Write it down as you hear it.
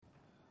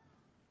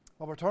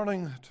Well, we're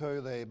turning to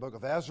the book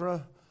of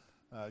Ezra,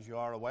 as you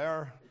are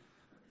aware,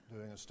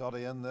 doing a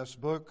study in this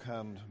book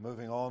and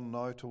moving on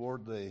now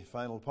toward the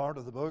final part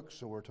of the book.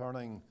 So we're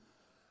turning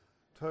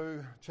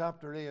to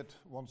chapter 8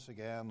 once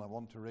again. I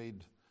want to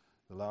read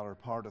the latter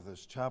part of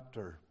this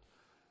chapter.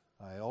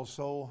 I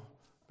also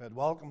bid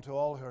welcome to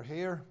all who are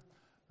here.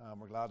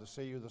 We're glad to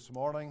see you this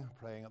morning,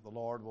 praying that the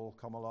Lord will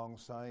come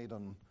alongside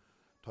and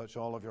touch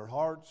all of your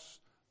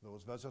hearts.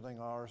 Those visiting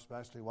are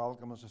especially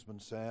welcome, as has been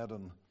said,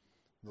 and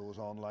those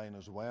online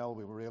as well.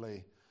 We were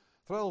really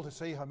thrilled to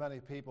see how many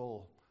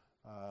people,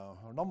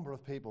 a number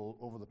of people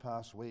over the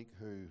past week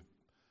who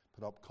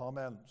put up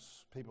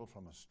comments, people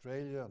from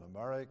Australia and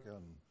America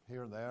and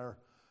here and there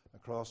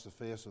across the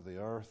face of the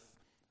earth.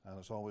 And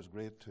it's always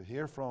great to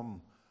hear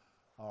from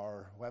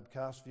our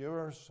webcast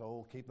viewers,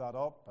 so keep that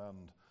up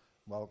and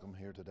welcome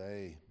here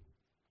today.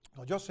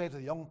 I'll just say to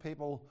the young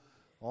people,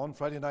 on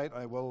Friday night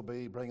I will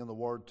be bringing the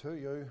word to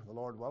you, the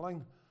Lord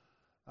willing.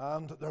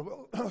 And there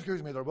will,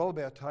 there will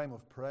be a time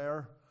of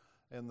prayer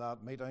in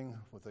that meeting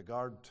with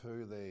regard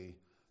to the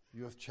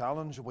Youth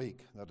Challenge Week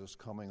that is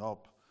coming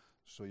up.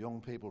 So young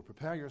people,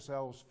 prepare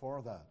yourselves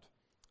for that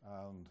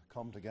and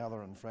come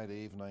together on Friday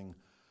evening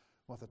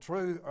with a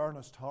true,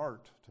 earnest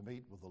heart to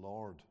meet with the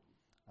Lord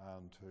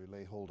and to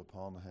lay hold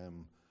upon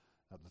Him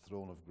at the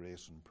throne of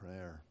grace and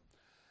prayer.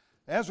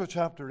 Ezra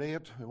chapter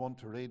 8, we want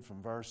to read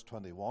from verse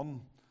 21.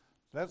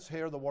 Let's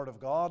hear the word of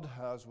God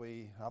as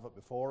we have it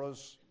before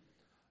us.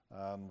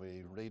 And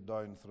we read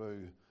down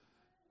through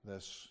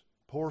this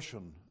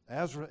portion.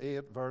 Ezra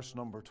 8, verse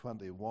number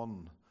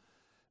 21.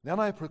 Then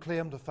I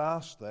proclaimed a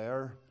fast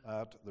there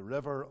at the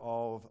river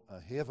of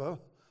Ahava,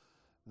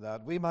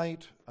 that we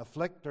might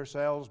afflict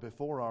ourselves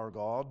before our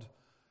God,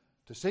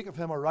 to seek of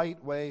Him a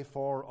right way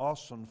for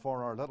us and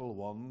for our little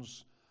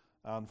ones,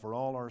 and for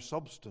all our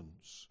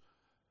substance.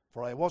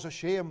 For I was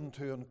ashamed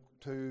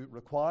to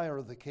require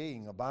of the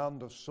king a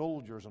band of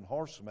soldiers and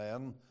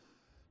horsemen,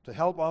 to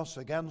help us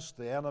against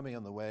the enemy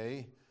in the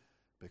way,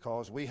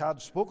 because we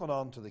had spoken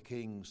unto the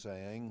king,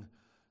 saying,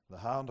 the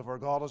hand of our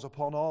God is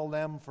upon all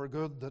them for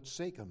good that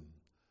seek Him,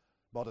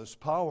 but His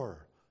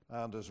power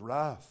and His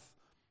wrath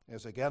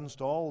is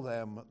against all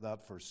them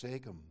that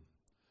forsake Him.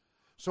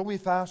 So we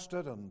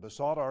fasted and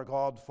besought our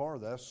God for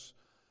this,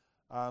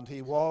 and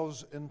He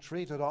was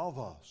entreated of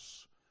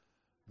us.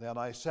 Then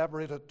I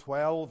separated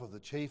 12 of the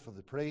chief of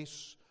the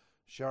priests,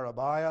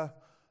 Sherebiah,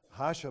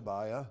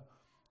 Hashabiah,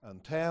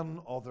 and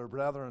 10 of their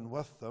brethren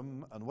with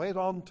them, and weighed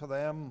unto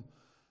them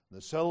the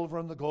silver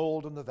and the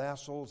gold and the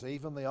vessels,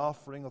 even the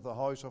offering of the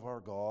house of our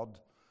God,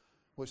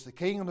 which the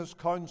king and his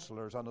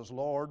counselors and his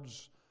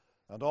lords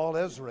and all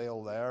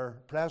Israel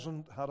there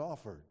present had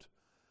offered.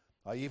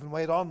 I even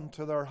weighed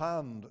unto their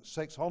hand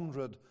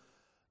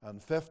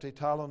 650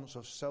 talents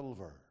of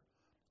silver,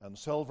 and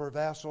silver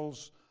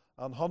vessels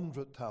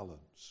 100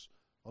 talents,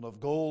 and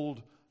of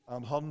gold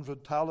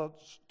 100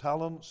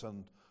 talents,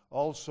 and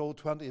also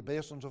 20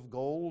 basins of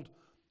gold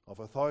of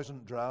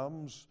 1,000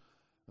 drams,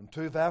 and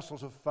 2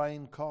 vessels of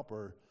fine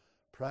copper,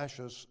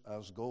 precious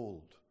as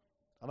gold.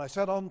 And I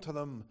said unto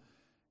them,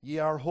 Ye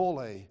are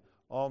holy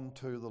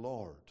unto the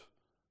Lord.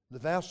 The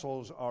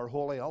vessels are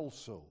holy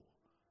also,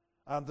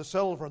 and the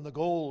silver and the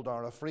gold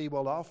are a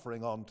freewill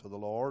offering unto the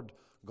Lord,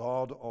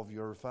 God of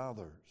your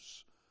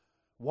fathers.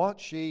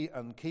 Watch ye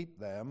and keep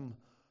them,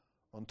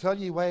 until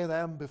ye weigh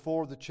them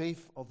before the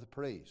chief of the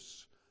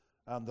priests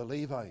and the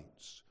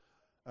Levites,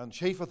 and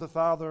chief of the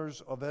fathers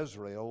of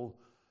Israel,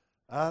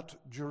 at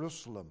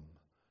Jerusalem,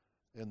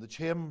 in the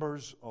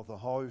chambers of the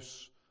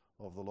house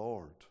of the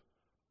Lord.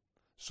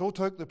 So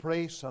took the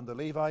priests and the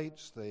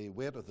Levites the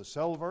weight of the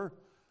silver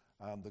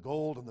and the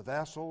gold and the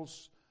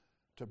vessels,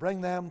 to bring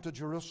them to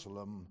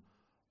Jerusalem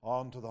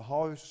unto the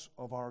house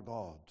of our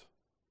God.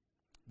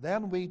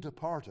 Then we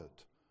departed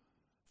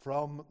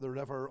from the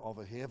river of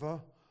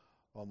Ahava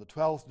on the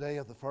 12th day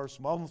of the first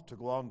month to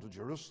go on to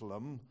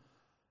Jerusalem,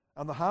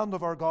 and the hand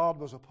of our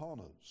God was upon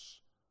us,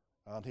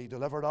 and He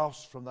delivered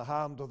us from the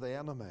hand of the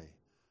enemy,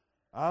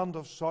 and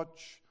of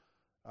such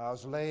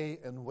as lay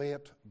in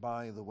wait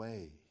by the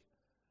way.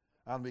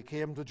 And we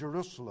came to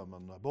Jerusalem,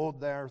 and abode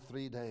there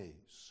 3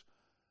 days.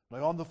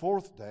 Now on the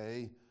 4th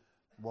day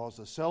was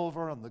the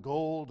silver and the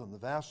gold and the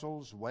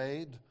vessels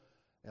weighed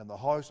in the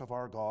house of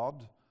our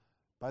God,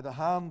 by the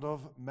hand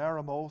of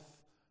Meremoth,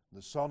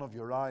 the son of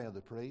Uriah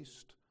the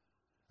priest,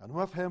 and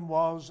with him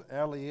was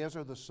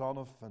Eleazar the son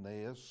of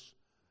Phinehas,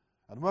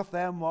 and with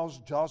them was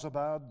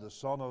Jozabad the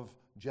son of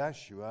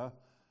Jeshua,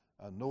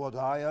 and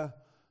Noadiah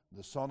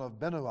the son of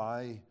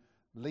Binnui,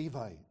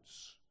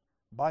 Levites,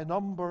 by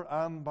number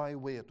and by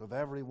weight of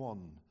every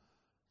one,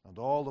 and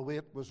all the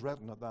weight was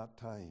written at that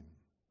time.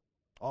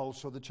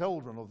 Also the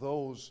children of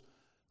those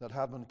that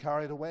had been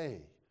carried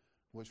away,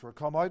 which were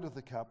come out of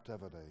the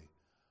captivity,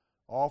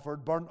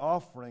 offered burnt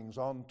offerings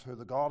unto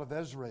the God of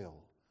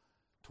Israel,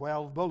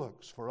 12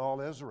 bullocks for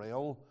all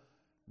Israel,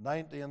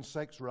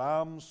 96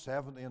 rams,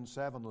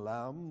 77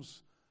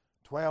 lambs,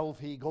 12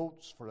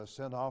 he-goats for a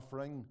sin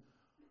offering.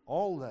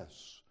 All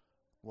this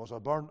was a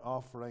burnt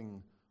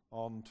offering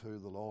unto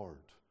the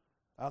Lord.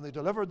 And they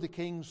delivered the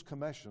king's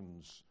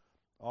commissions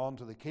on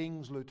to the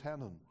king's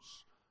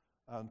lieutenants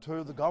and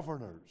to the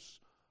governors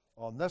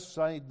on this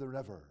side the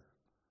river.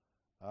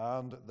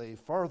 And they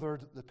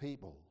furthered the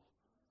people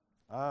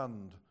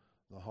and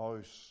the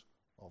house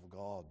of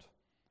God.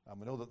 And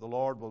we know that the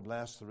Lord will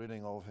bless the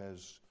reading of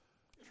His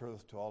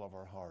truth to all of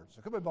our hearts.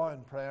 So could we bow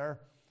in prayer?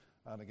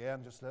 And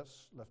again, just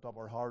let's lift up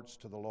our hearts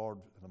to the Lord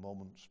in a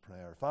moment's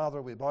prayer.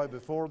 Father, we bow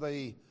before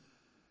Thee,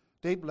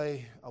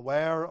 deeply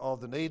aware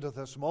of the need of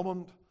this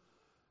moment.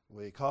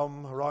 We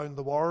come around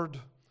the Word.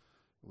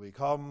 We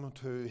come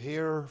to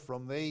hear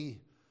from Thee.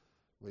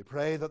 We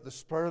pray that the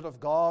Spirit of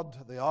God,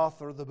 the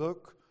author of the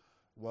book,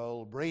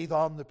 will breathe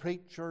on the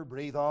preacher,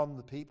 breathe on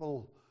the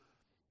people.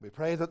 We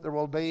pray that there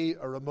will be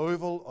a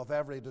removal of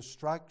every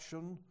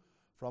distraction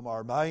from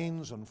our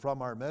minds and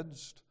from our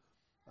midst,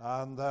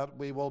 and that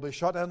we will be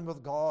shut in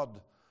with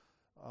God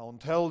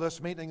until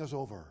this meeting is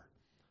over.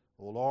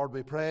 O Lord,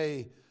 we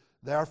pray,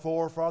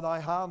 therefore, for Thy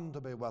hand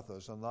to be with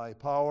us and Thy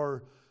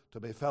power to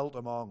be felt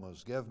among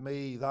us. Give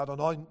me that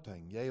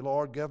anointing. Yea,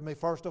 Lord, give me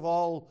first of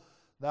all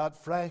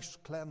that fresh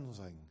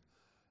cleansing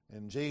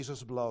in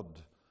Jesus'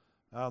 blood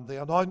and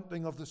the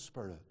anointing of the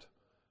Spirit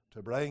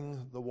to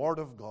bring the Word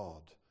of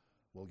God.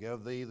 We'll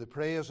give Thee the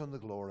praise and the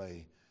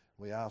glory.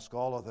 We ask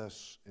all of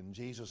this in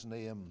Jesus'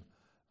 name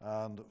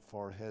and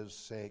for His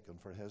sake and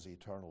for His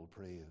eternal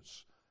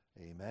praise.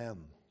 Amen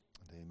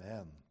and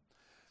amen.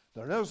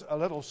 There is a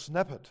little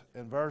snippet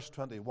in verse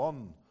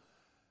 21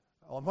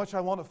 on which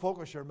I want to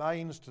focus your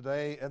minds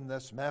today in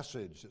this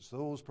message. It's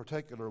those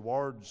particular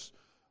words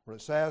where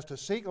it says, to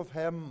seek of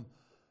Him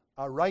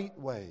a right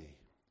way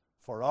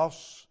for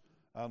us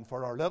and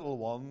for our little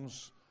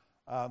ones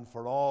and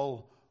for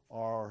all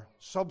our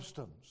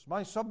substance.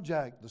 My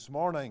subject this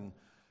morning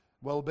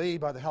will be,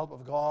 by the help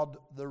of God,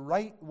 the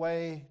right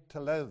way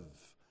to live.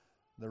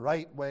 The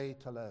right way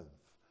to live.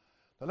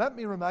 Now let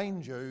me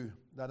remind you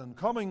that in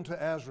coming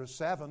to Ezra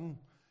 7,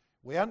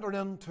 we enter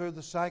into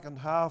the second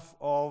half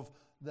of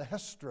the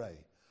history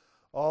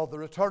of the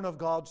return of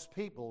God's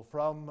people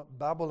from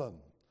Babylon.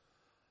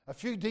 A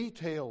few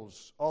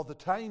details of the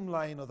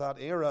timeline of that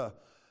era,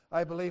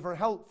 I believe, are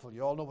helpful.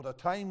 You all know what a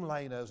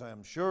timeline is, I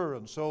am sure,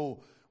 and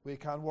so we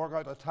can work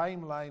out a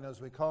timeline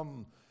as we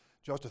come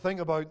just to think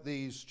about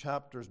these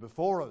chapters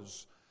before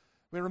us.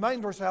 We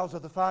remind ourselves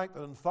of the fact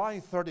that in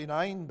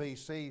 539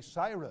 BC,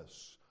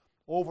 Cyrus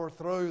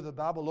overthrew the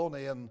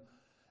Babylonian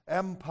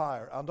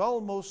Empire, and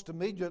almost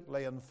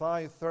immediately in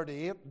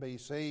 538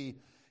 BC,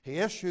 he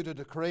issued a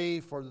decree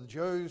for the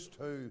Jews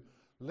to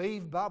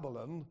leave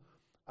Babylon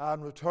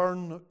and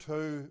return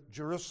to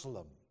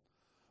Jerusalem.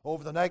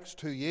 Over the next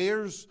 2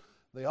 years,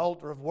 the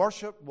altar of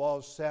worship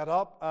was set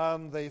up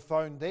and the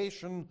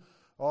foundation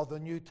of the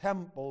new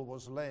temple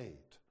was laid.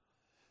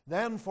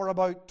 Then for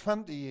about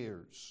 20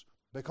 years,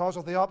 because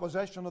of the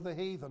opposition of the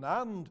heathen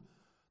and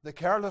the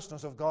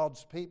carelessness of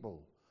God's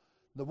people,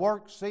 the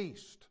work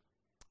ceased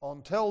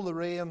until the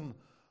reign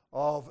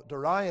of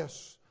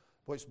Darius,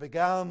 which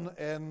began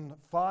in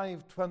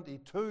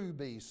 522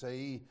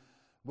 BC,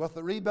 with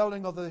the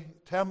rebuilding of the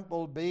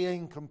temple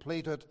being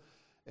completed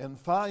in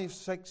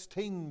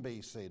 516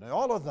 BC. Now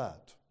all of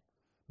that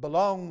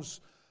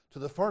belongs to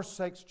the first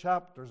 6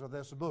 chapters of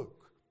this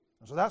book.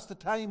 And so that's the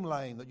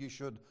timeline that you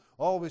should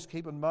always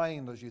keep in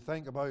mind as you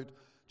think about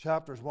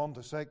chapters 1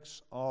 to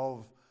 6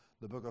 of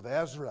the book of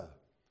Ezra.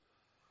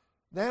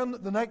 Then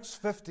the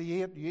next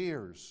 58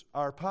 years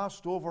are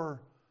passed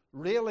over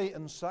really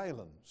in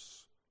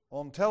silence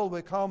until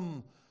we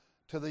come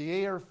to the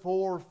year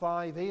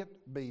 458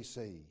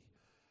 BC,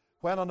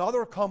 when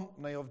another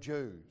company of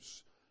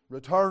Jews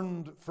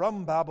returned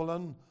from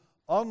Babylon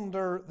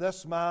under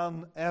this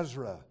man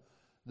Ezra,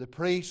 the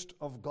priest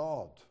of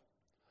God.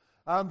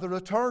 And the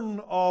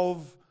return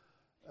of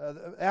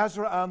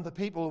Ezra and the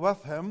people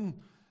with him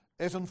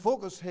is in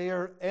focus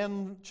here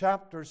in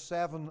chapters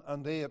 7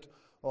 and 8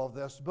 of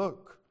this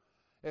book.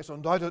 It's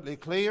undoubtedly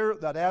clear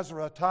that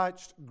Ezra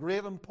attached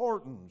great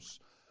importance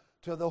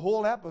to the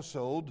whole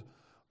episode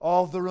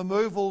of the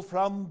removal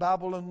from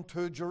Babylon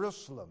to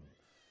Jerusalem.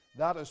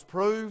 That is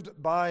proved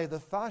by the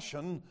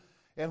fashion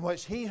in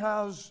which he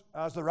has,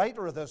 as the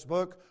writer of this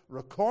book,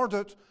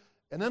 recorded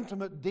in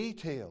intimate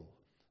detail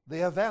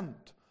the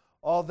event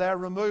of their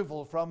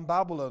removal from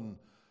Babylon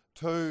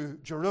to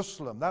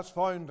Jerusalem. That's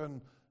found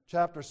in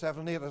chapter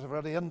 7 and 8, as I've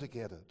already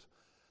indicated.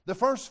 The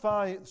first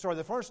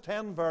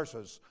 10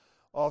 verses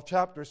of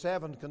chapter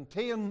 7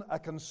 contain a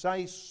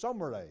concise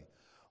summary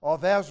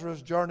of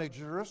Ezra's journey to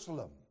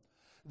Jerusalem.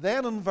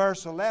 Then in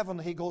verse 11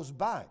 he goes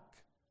back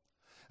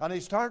and he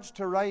starts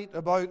to write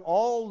about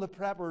all the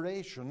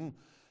preparation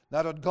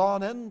that had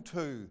gone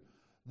into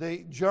the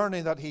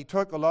journey that he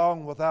took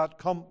along with that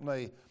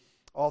company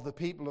of the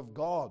people of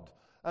God.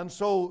 And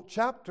so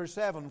chapter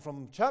 7,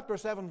 from chapter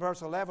 7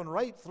 verse 11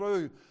 right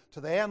through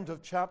to the end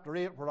of chapter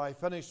 8, where I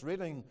finished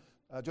reading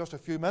just a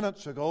few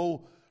minutes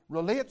ago,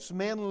 relates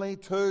mainly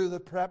to the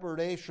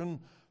preparation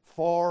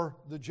for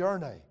the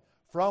journey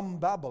from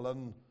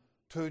Babylon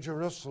to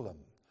Jerusalem.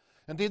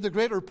 Indeed, the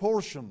greater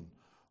portion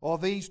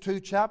of these 2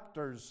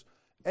 chapters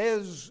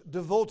is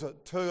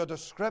devoted to a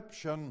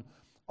description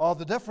of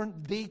the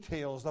different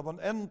details that went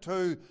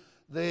into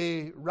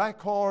the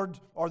record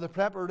or the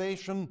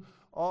preparation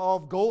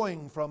of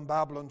going from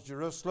Babylon to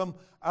Jerusalem,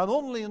 and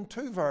only in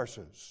 2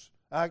 verses,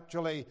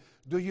 actually,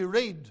 do you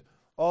read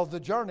of the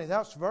journey.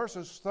 That's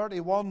verses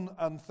 31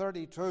 and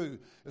 32.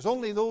 It's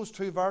only those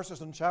 2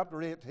 verses in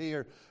chapter 8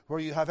 here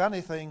where you have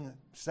anything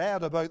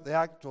said about the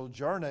actual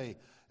journey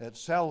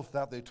itself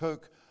that they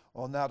took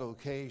on that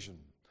occasion.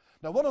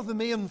 Now, one of the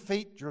main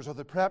features of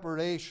the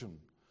preparation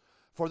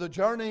for the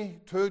journey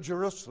to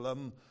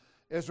Jerusalem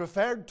is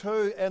referred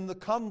to in the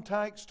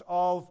context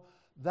of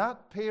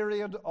that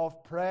period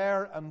of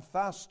prayer and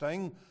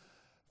fasting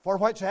for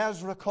which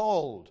Ezra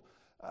called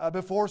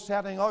before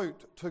setting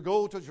out to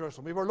go to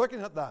Jerusalem. We were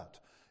looking at that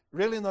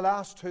really in the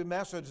last 2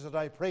 messages that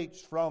I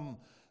preached from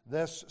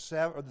this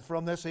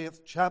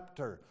 8th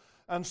chapter.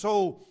 And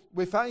so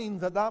we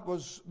find that that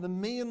was the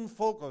main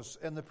focus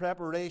in the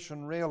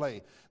preparation,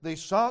 really. They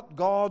sought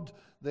God,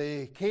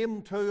 they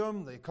came to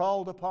Him, they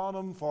called upon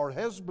Him for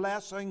His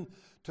blessing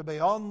to be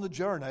on the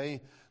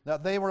journey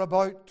that they were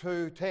about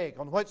to take,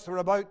 on which they were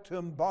about to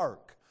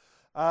embark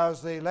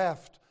as they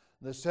left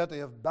the city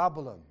of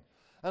Babylon.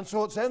 And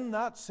so it's in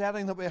that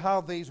setting that we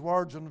have these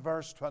words in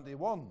verse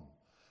 21,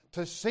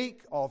 to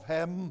seek of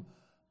Him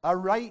a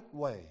right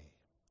way.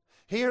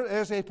 Here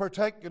is a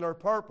particular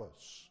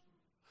purpose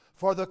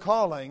for the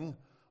calling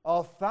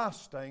of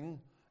fasting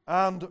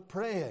and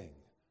praying.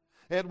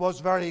 It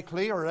was very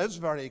clear, is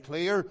very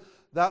clear,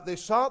 that they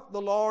sought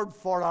the Lord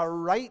for a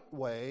right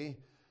way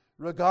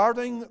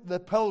regarding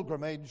the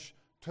pilgrimage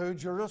to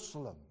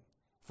Jerusalem.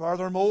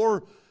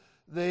 Furthermore,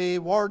 the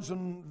words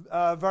in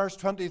verse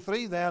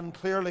 23 then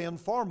clearly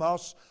inform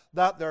us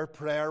that their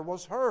prayer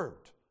was heard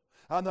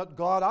and that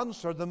God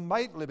answered them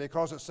mightily,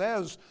 because it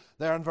says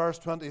there in verse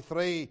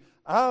 23,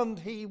 and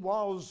He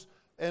was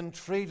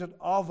entreated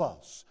of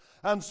us.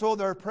 And so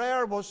their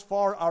prayer was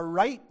for a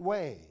right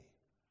way.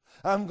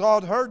 And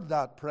God heard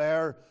that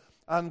prayer,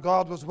 and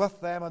God was with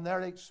them in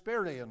their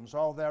experience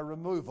of their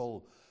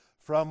removal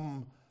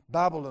from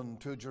Babylon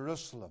to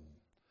Jerusalem.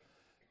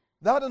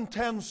 That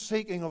intense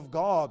seeking of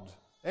God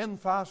in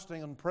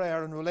fasting and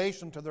prayer in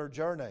relation to their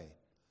journey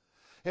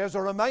is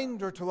a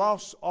reminder to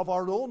us of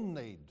our own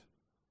need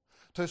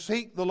to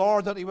seek the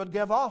Lord that He would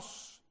give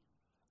us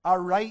a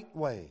right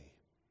way.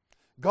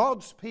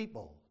 God's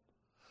people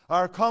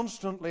are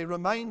constantly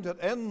reminded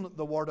in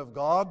the Word of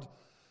God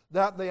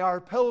that they are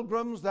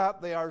pilgrims,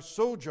 that they are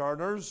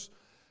sojourners,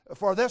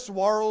 for this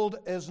world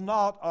is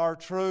not our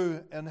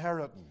true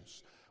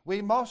inheritance.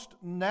 We must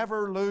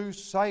never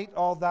lose sight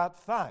of that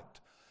fact,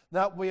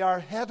 that we are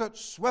headed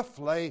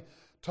swiftly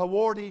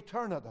toward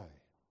eternity.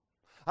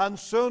 And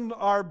soon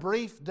our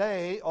brief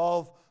day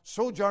of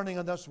sojourning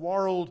in this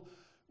world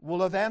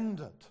will have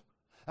ended.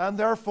 And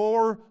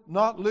therefore,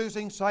 not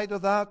losing sight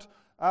of that,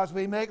 as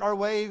we make our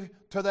way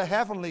to the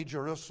heavenly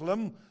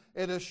Jerusalem,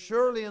 it is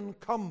surely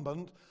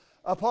incumbent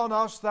upon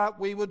us that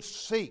we would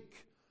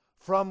seek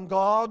from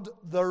God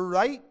the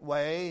right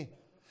way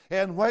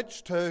in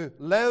which to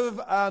live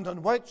and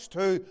in which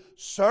to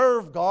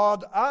serve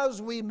God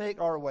as we make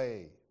our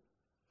way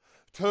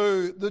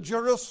to the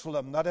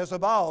Jerusalem that is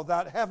above,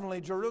 that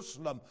heavenly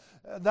Jerusalem,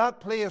 that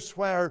place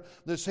where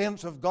the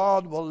saints of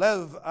God will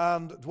live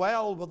and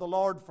dwell with the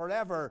Lord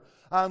forever,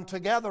 and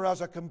together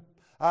as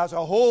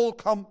a whole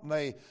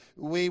company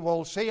we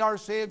will see our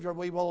Savior,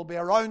 we will be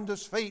around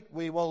His feet,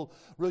 we will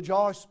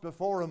rejoice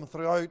before Him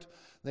throughout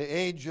the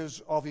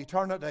ages of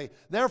eternity.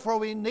 Therefore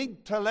we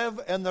need to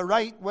live in the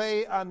right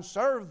way and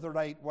serve the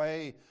right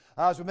way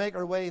as we make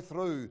our way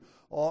through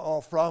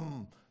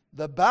from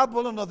the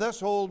Babylon of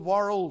this old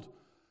world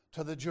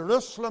to the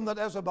Jerusalem that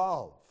is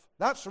above.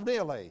 That's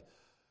really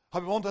how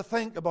we want to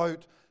think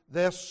about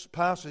this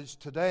passage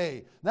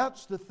today.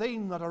 That's the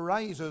theme that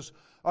arises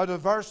out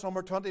of verse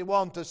number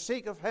 21, to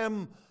seek of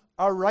Him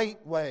a right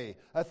way.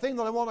 A thing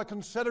that I want to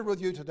consider with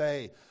you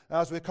today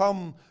as we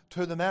come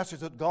to the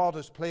message that God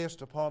has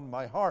placed upon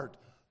my heart.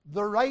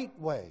 The right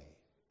way.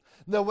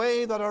 The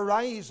way that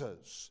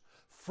arises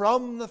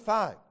from the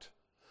fact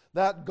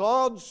that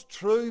God's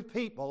true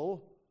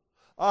people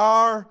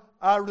are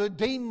a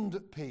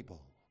redeemed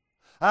people.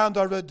 And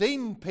a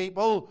redeemed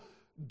people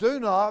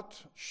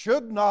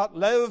should not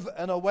live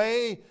in a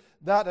way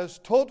that is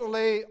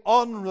totally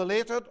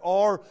unrelated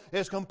or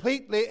is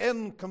completely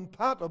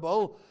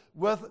incompatible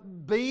with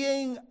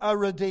being a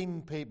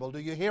redeemed people. Do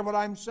you hear what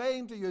I'm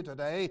saying to you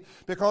today?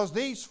 Because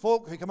these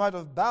folk who come out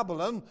of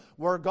Babylon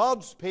were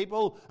God's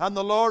people, and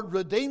the Lord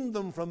redeemed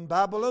them from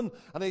Babylon,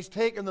 and He's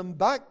taken them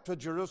back to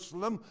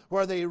Jerusalem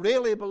where they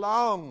really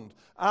belonged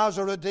as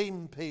a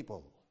redeemed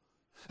people.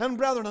 And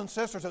brethren and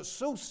sisters, it's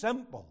so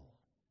simple.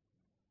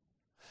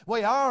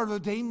 We are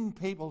redeemed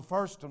people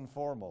first and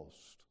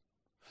foremost.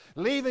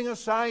 Leaving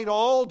aside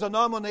all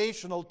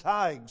denominational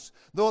tags,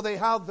 though they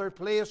have their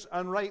place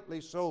and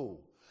rightly so.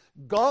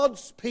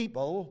 God's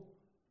people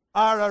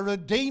are a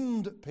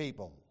redeemed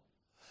people.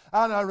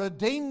 And a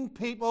redeemed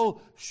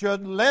people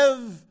should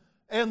live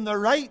in the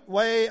right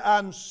way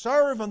and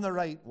serve in the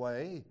right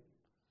way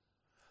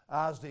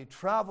as they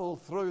travel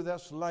through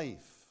this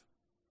life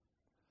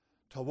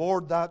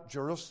toward that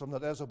Jerusalem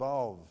that is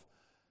above.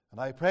 And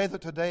I pray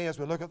that today, as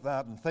we look at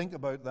that and think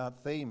about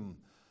that theme,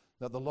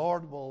 that the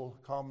Lord will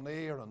come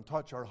near and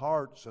touch our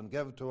hearts and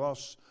give to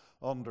us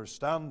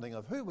understanding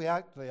of who we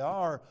actually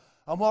are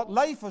and what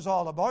life is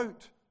all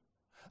about,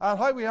 and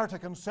how we are to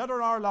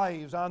consider our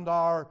lives and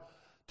our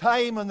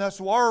time in this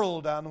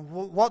world and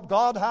what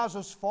God has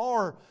us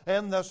for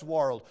in this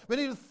world. We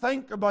need to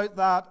think about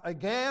that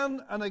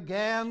again and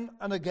again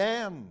and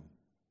again,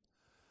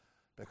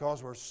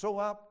 because we're so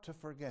apt to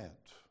forget.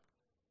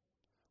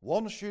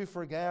 Once you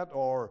forget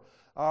or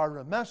are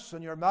remiss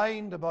in your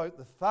mind about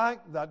the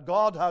fact that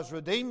God has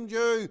redeemed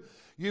you,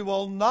 you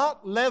will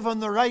not live in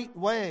the right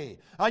way,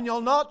 and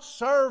you'll not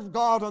serve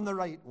God in the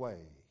right way.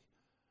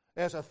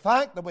 It's a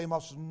fact that we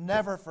must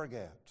never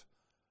forget.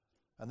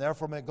 And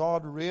therefore may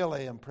God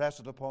really impress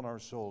it upon our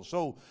souls.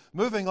 So,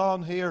 moving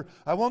on here,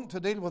 I want to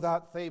deal with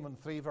that theme in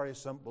three very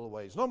simple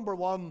ways. Number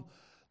one,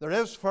 there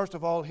is first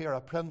of all here a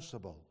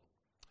principle.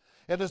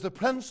 It is the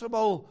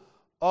principle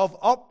of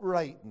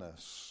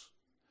uprightness,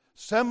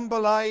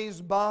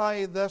 symbolized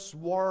by this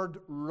word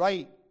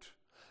right,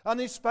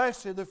 and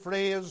especially the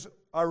phrase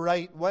a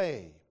right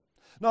way.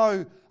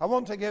 Now, I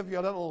want to give you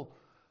a little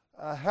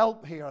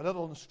help here, a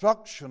little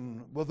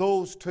instruction with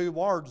those two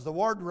words, the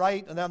word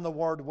right and then the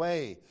word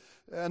way.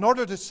 In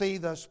order to see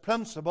this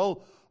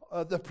principle,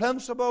 the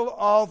principle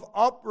of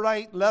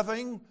upright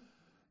living,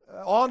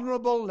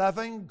 honorable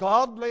living,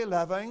 godly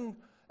living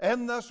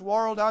in this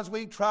world as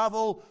we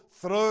travel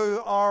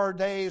through our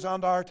days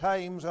and our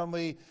times, and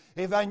we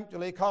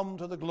eventually come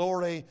to the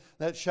glory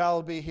that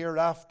shall be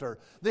hereafter.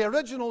 The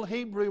original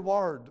Hebrew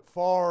word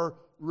for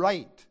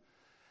right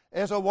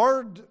is a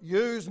word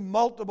used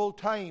multiple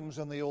times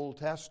in the Old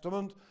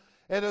Testament.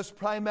 It is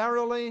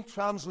primarily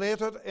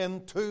translated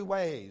in two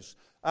ways,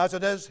 as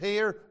it is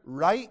here,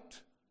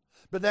 right,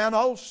 but then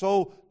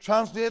also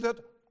translated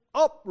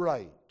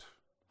upright.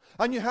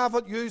 And you have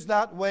it used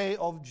that way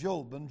of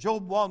Job, in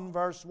Job 1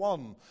 verse 1.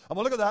 And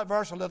we'll look at that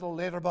verse a little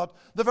later, but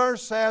the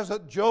verse says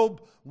that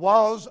Job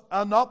was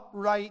an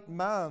upright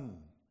man.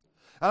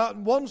 And at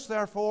once,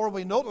 therefore,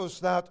 we notice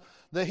that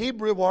the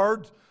Hebrew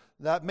word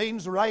that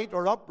means right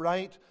or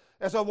upright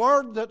is a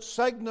word that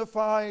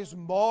signifies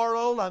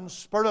moral and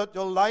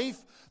spiritual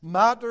life,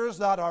 matters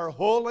that are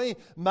holy,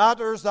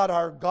 matters that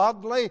are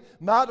godly,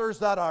 matters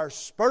that are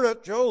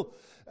spiritual,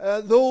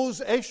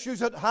 those issues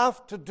that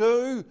have to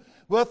do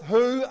with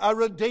who a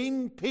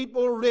redeemed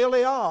people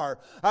really are.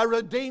 A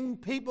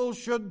redeemed people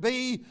should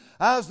be,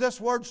 as this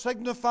word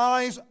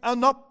signifies,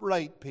 an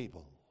upright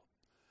people.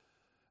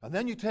 And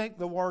then you take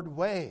the word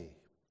way,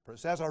 for it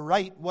says a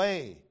right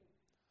way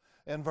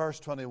in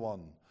verse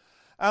 21.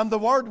 And the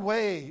word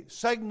way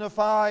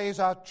signifies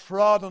a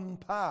trodden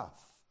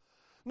path.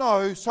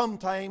 Now,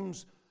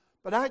 sometimes,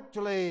 but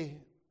actually,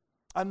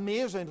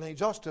 amazingly,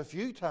 just a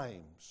few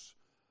times,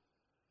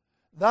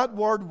 that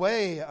word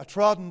way, a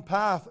trodden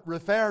path,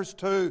 refers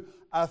to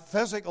a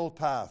physical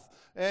path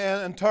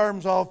in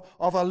terms of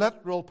a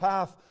literal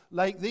path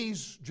like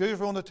these Jews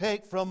were going to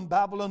take from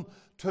Babylon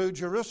to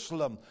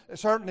Jerusalem.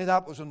 Certainly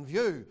that was in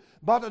view.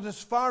 But it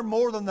is far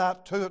more than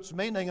that to its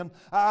meaning, and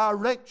a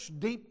rich,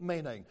 deep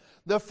meaning.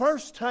 The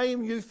first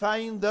time you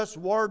find this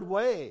word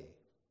way,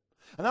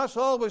 and that's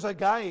always a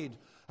guide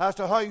as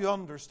to how you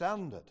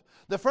understand it.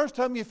 The first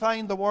time you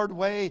find the word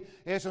way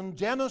is in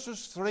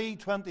Genesis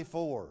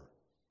 3:24.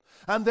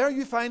 And there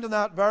you find in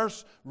that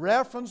verse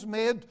reference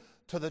made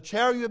to the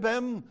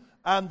cherubim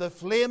and the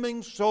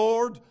flaming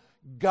sword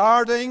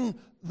guarding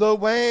the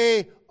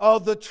way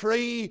of the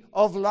tree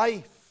of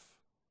life.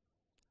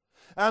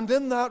 And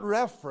in that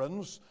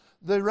reference,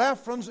 the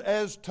reference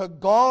is to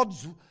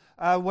God's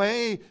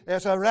way.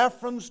 It's a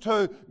reference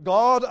to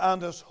God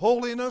and His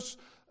holiness,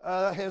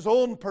 His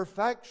own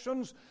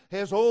perfections,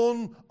 His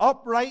own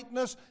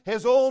uprightness,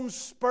 His own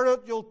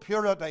spiritual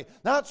purity.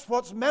 That's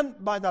what's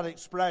meant by that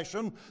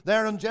expression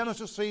there in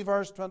Genesis 3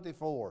 verse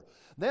 24.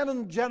 Then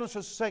in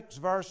Genesis 6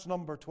 verse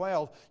number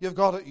 12, you've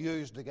got it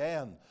used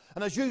again.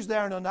 And it's used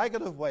there in a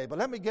negative way, but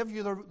let me give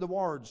you the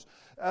words.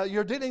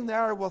 You're dealing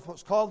there with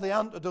what's called the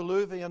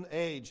antediluvian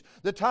age,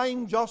 the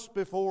time just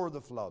before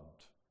the flood.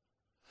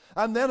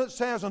 And then it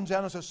says in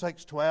Genesis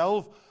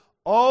 6:12,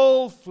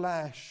 all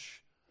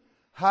flesh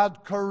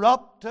had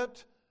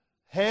corrupted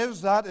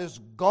His, that is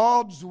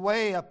God's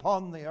way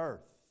upon the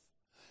earth.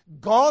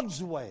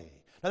 God's way.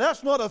 Now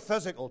that's not a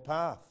physical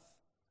path.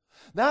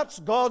 That's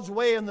God's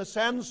way in the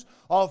sense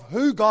of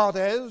who God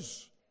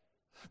is,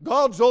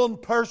 God's own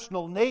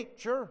personal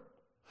nature,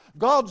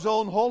 God's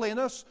own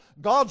holiness,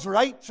 God's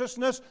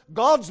righteousness,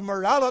 God's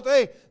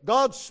morality,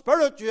 God's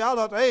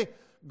spirituality,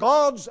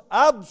 God's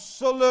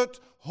absolute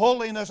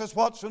holiness is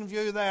what's in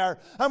view there.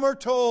 And we're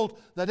told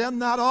that in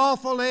that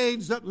awful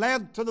age that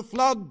led to the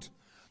flood,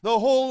 the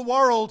whole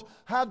world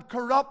had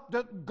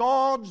corrupted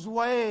God's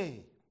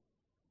way.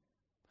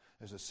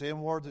 It's the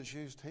same word that's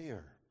used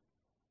here.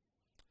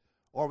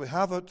 Or we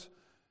have it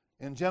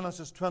in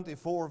Genesis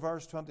 24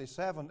 verse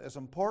 27. It's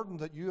important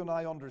that you and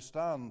I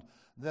understand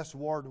this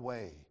word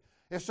way.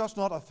 It's just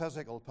not a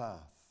physical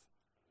path.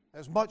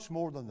 is much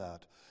more than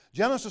that.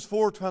 Genesis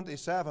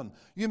 4:27,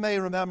 you may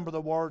remember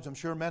the words, I'm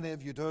sure many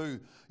of you do.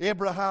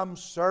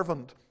 Abraham's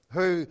servant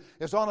who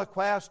is on a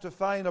quest to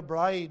find a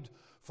bride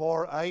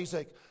for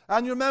Isaac.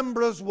 And you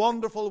remember his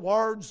wonderful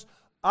words,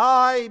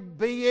 I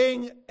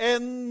being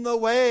in the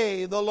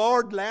way, the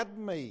Lord led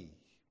me.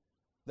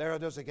 There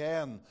it is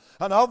again.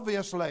 And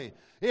obviously,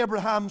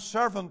 Abraham's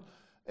servant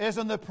is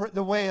in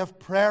the way of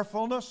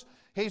prayerfulness.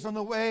 He's in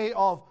the way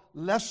of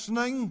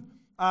listening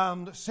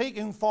and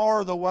seeking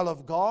for the will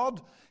of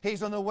God.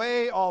 He's in the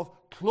way of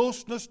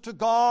closeness to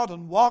God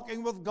and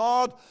walking with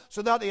God,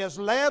 so that he is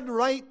led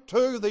right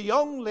to the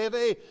young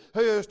lady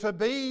who is to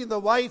be the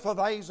wife of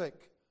Isaac.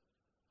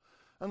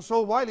 And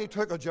so while he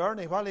took a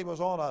journey, while he was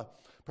on a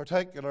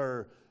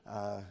particular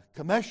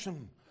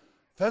commission,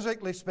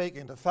 physically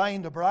speaking, to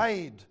find a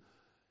bride,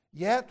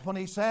 yet when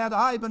he said,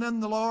 I've been in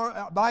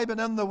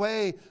the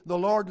way, the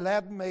Lord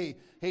led me,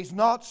 he's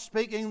not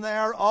speaking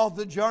there of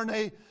the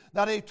journey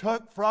that he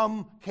took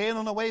from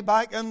Canaan away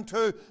back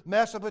into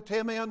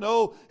Mesopotamia.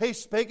 No, he's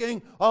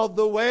speaking of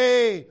the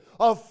way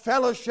of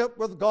fellowship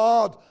with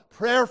God,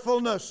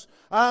 prayerfulness,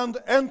 and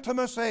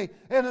intimacy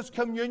in his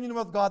communion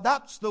with God.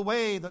 That's the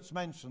way that's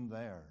mentioned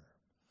there.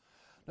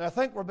 Now, I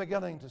think we're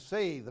beginning to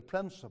see the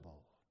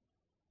principle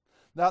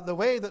that the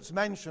way that's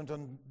mentioned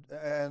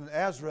in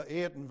Ezra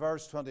 8 and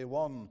verse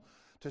 21,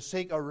 to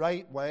seek a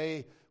right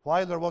way,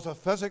 while there was a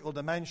physical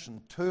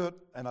dimension to it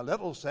in a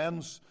little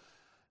sense,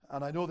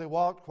 and I know they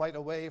walked quite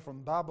a way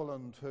from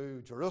Babylon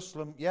to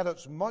Jerusalem, yet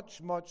it's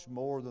much, much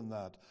more than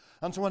that.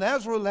 And so when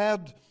Ezra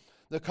led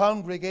the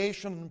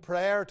congregation in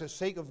prayer to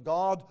seek of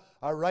God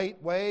a right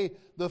way,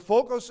 the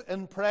focus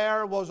in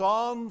prayer was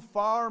on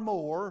far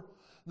more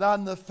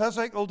than the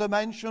physical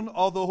dimension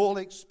of the whole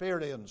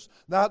experience.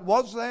 That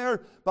was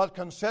there, but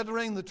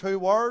considering the two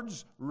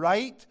words,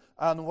 right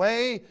and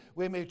way,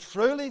 we may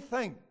truly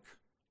think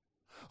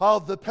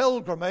of the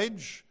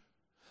pilgrimage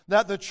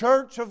that the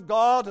church of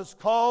God is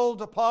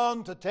called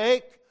upon to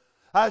take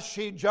as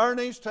she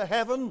journeys to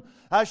heaven,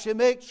 as she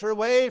makes her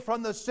way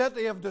from the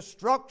city of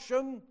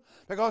destruction.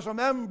 Because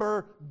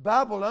remember,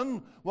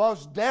 Babylon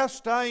was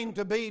destined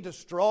to be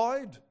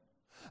destroyed.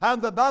 And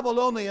the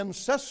Babylonian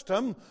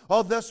system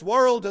of this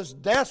world is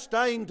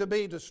destined to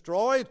be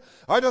destroyed.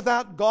 Out of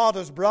that God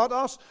has brought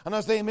us. And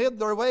as they made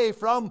their way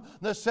from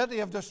the city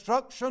of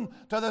destruction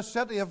to the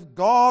city of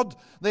God,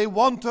 they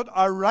wanted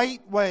a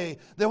right way.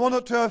 They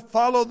wanted to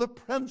follow the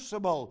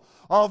principle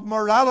of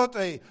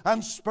morality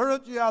and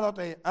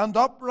spirituality and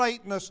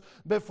uprightness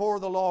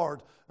before the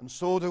Lord. And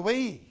so do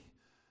we.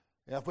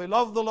 If we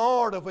love the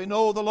Lord, if we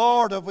know the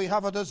Lord, if we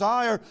have a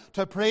desire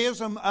to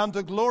praise Him and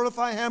to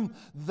glorify Him,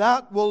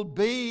 that will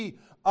be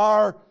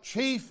our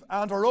chief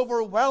and our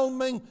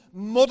overwhelming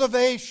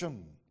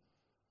motivation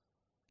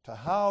to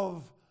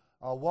have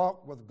a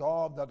walk with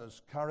God that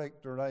is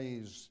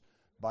characterized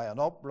by an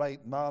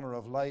upright manner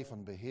of life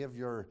and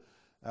behavior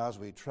as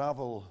we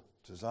travel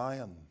to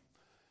Zion.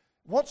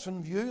 What's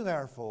in view,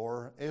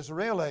 therefore, is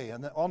really,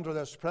 under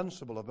this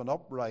principle of an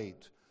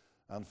upright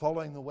and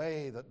following the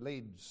way that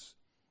leads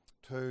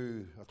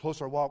to a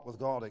closer walk with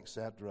God,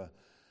 etc.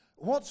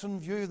 What's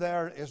in view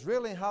there is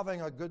really having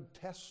a good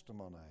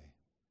testimony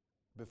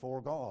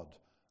before God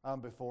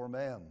and before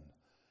men.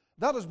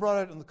 That is brought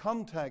out in the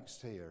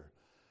context here.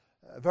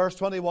 Verse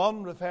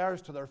 21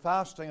 refers to their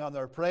fasting and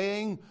their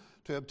praying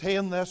to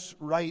obtain this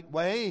right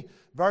way.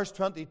 Verse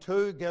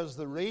 22 gives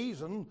the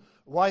reason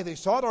why they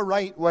sought a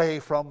right way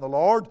from the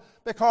Lord,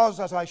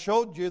 because, as I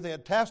showed you, they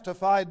had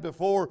testified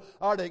before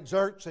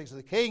Artaxerxes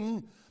the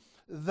king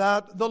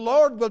that the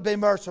Lord would be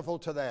merciful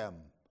to them.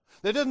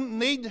 They didn't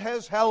need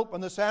his help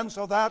in the sense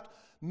of that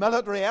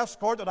military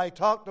escort that I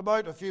talked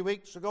about a few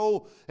weeks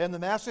ago in the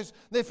message.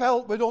 They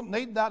felt we don't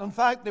need that. In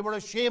fact, they were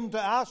ashamed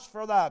to ask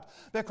for that,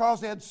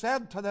 because they had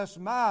said to this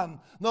man,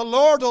 the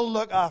Lord will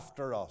look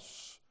after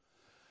us.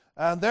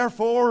 And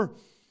therefore,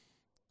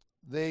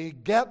 they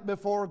get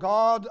before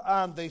God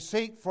and they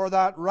seek for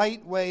that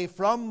right way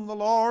from the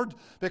Lord,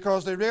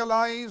 because they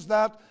realize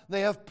that they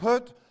have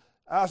put,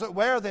 as it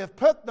were, they have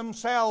put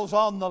themselves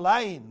on the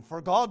line for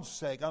God's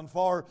sake and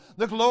for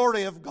the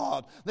glory of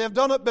God. They have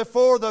done it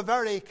before the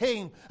very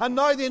king, and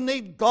now they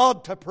need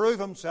God to prove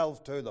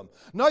Himself to them.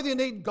 Now they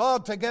need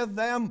God to give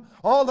them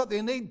all that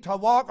they need to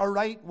walk a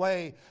right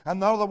way. And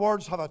in other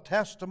words, have a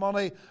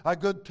testimony, a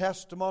good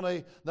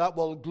testimony that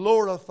will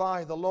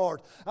glorify the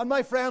Lord. And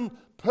my friend,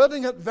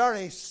 putting it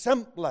very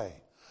simply,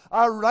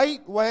 a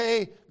right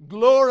way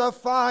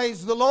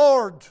glorifies the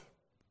Lord.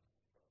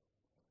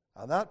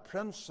 And that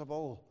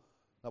principle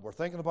that we're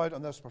thinking about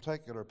on this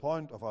particular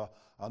point of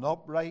an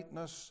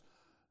uprightness,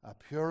 a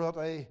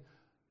purity,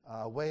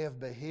 a way of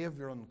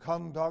behavior and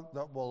conduct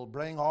that will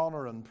bring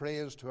honor and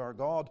praise to our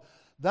God,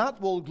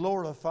 that will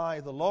glorify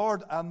the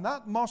Lord, and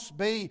that must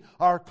be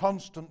our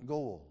constant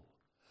goal.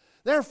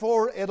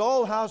 Therefore, it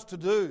all has to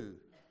do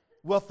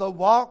with the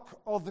walk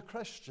of the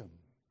Christian.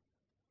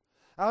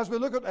 As we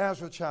look at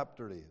Ezra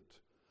chapter 8,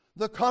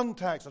 the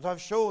context that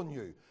I've shown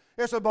you,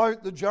 it's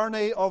about the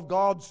journey of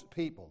God's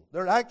people.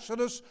 Their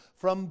exodus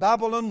from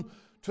Babylon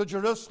to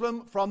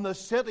Jerusalem, from the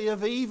city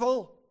of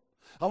evil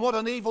and what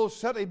an evil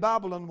city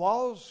Babylon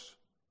was.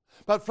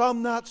 But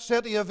from that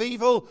city of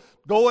evil,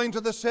 going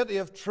to the city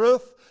of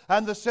truth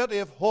and the city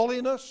of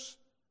holiness,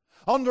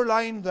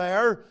 underlined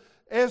there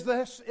is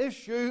this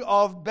issue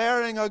of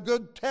bearing a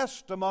good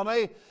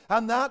testimony,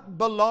 and that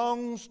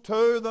belongs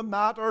to the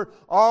matter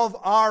of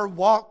our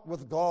walk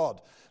with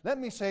God. Let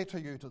me say to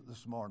you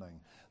this morning,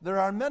 there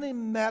are many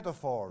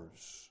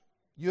metaphors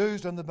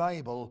used in the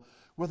Bible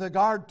with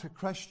regard to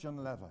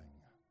Christian living.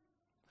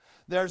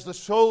 There's the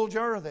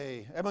soldier,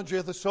 the imagery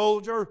of the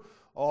soldier,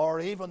 or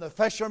even the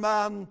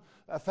fisherman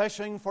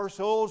fishing for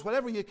souls,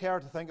 whatever you care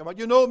to think about.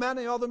 You know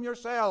many of them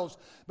yourselves.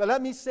 But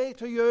let me say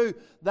to you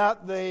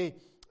that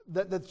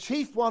the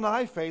chief one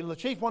I feel, the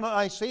chief one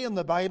I see in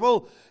the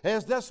Bible,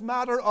 is this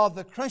matter of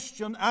the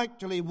Christian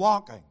actually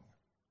walking.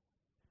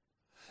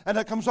 And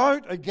it comes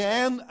out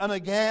again and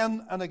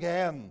again and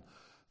again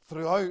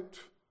throughout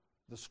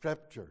the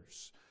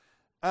Scriptures.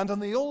 And in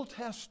the Old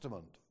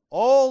Testament,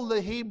 all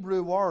the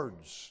Hebrew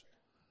words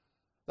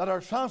that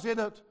are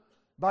translated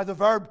by the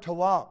verb to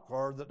walk,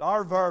 or that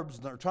are verbs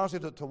that are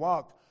translated to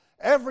walk,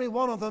 every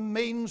one of them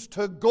means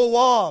to go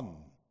on.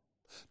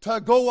 To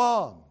go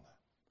on.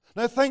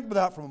 Now think about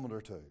that for a moment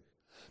or two.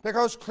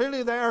 Because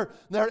clearly there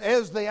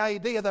is the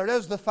idea, there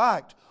is the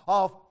fact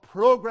of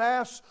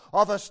progress,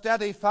 of a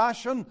steady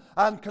fashion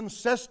and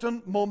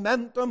consistent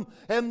momentum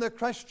in the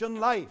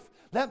Christian life.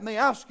 Let me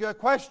ask you a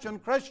question,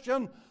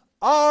 Christian.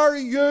 Are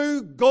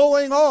you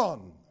going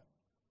on?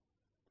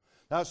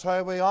 That's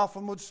how we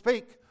often would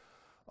speak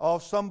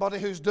of somebody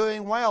who's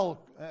doing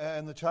well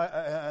in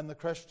the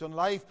Christian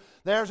life.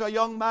 There's a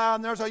young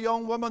man, there's a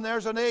young woman,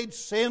 there's an aged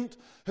saint,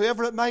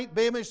 whoever it might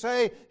be, may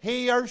say,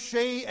 he or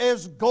she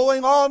is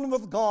going on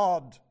with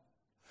God.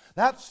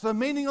 That's the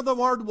meaning of the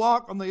word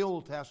walk in the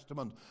Old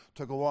Testament,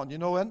 to go on. You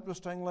know,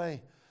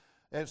 interestingly,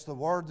 it's the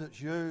word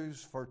that's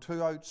used for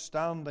two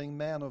outstanding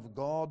men of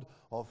God,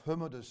 of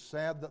whom it is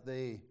said that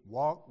they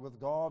walked with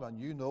God,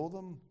 and you know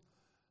them.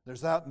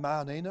 There's that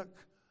man Enoch.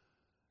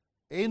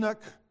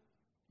 Enoch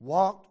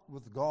walked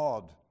with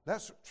God.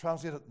 Let's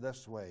translate it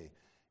this way.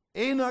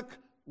 Enoch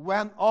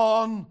went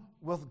on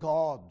with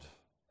God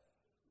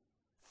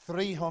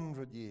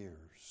 300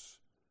 years.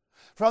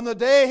 From the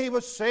day he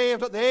was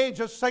saved at the age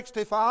of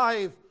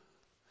 65,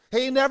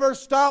 he never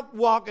stopped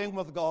walking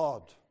with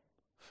God.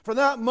 From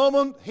that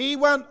moment, he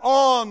went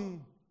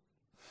on.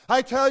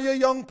 I tell you,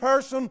 young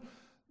person,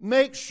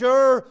 make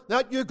sure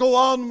that you go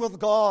on with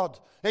God.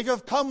 If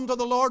you've come to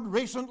the Lord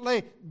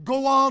recently,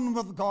 go on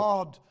with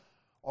God.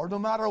 Or no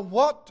matter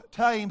what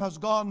time has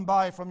gone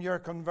by from your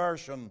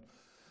conversion,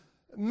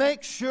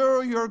 make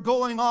sure you're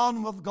going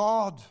on with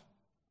God.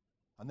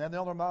 And then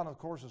the other man, of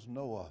course, is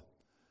Noah.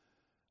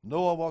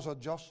 Noah was a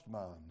just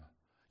man.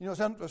 You know,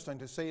 it's interesting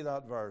to see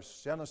that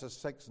verse, Genesis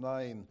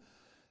 6:9.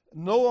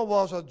 Noah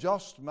was a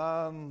just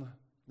man.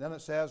 Then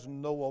it says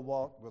Noah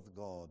walked with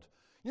God.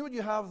 You know what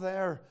you have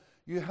there?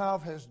 You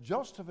have his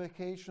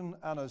justification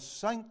and his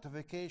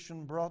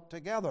sanctification brought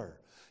together.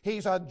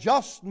 He's a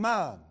just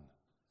man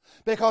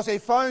because he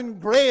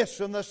found grace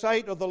in the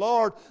sight of the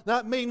Lord.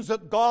 That means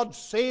that God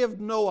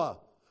saved Noah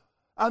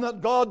and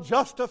that God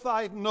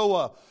justified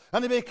Noah,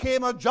 and he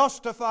became a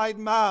justified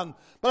man.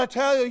 But I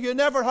tell you, you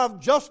never have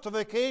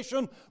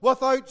justification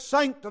without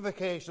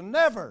sanctification.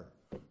 Never.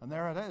 And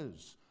there it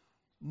is.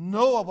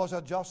 Noah was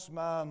a just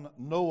man.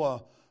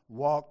 Noah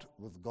walked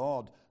with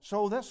God.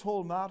 So this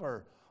whole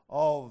matter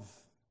of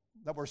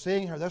that we're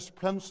seeing here, this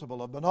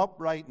principle of being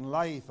upright in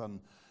life and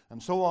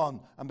so on,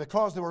 and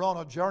because they were on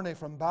a journey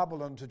from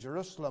Babylon to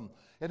Jerusalem,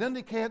 it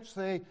indicates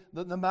the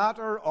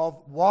matter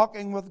of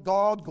walking with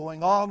God,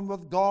 going on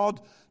with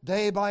God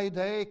day by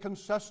day,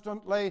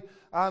 consistently,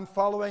 and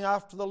following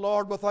after the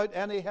Lord without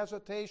any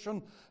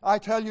hesitation. I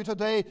tell you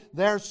today,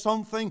 there's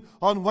something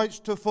on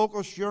which to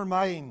focus your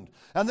mind.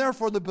 And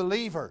therefore the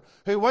believer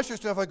who wishes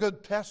to have a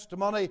good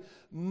testimony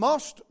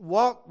must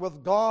walk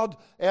with God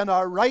in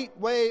a right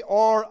way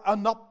or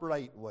an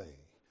upright way.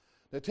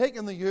 Now,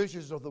 taking the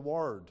uses of the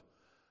word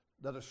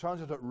that is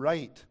translated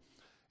right,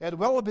 it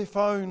will be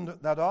found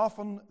that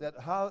often that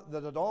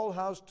it all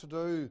has to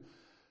do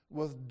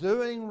with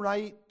doing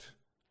right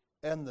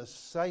in the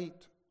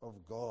sight of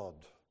God.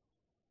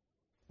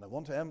 And I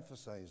want to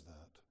emphasize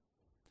that.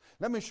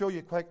 Let me show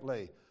you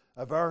quickly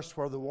a verse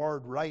where the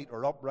word right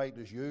or upright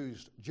is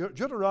used.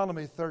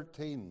 Deuteronomy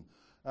 13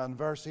 and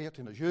verse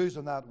 18 is used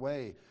in that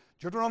way.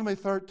 Deuteronomy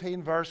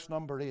 13 verse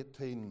number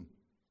 18.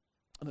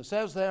 And it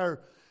says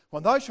there,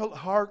 "When thou shalt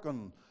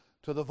hearken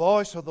to the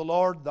voice of the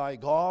Lord thy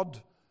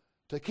God,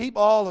 to keep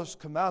all his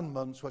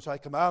commandments which I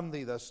command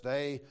thee this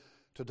day,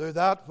 to do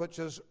that which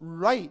is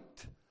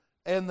right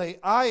in the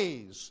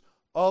eyes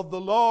of the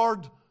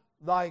Lord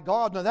thy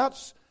God." Now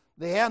that's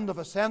the end of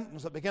a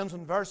sentence that begins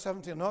in verse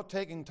 17. I'm not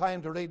taking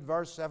time to read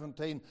verse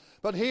 17.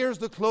 But here's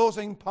the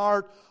closing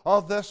part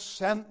of this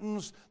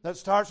sentence that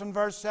starts in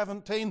verse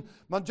 17.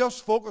 But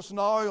just focus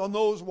now on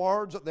those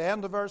words at the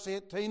end of verse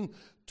 18.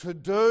 To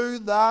do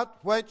that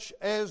which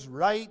is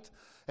right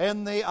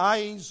in the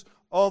eyes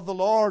of the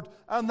Lord.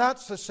 And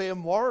that's the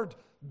same word.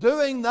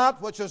 Doing that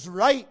which is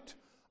right,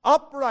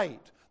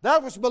 upright.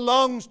 that which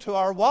belongs to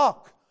our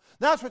walk,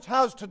 that which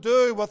has to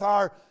do with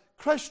our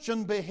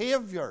Christian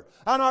behavior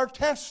and our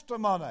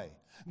testimony,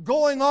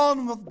 going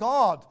on with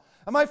God.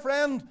 And my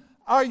friend,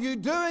 are you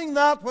doing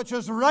that which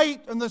is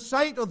right in the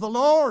sight of the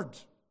Lord?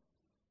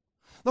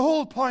 The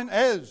whole point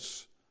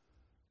is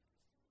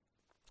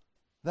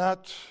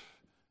that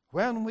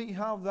when we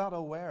have that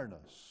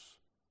awareness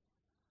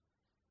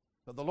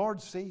that the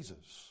Lord sees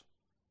us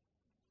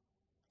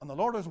and the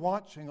Lord is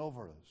watching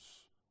over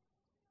us,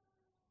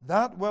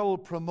 that will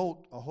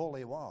promote a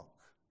holy walk.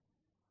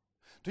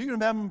 Do you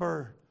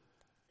remember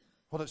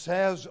what it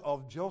says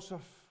of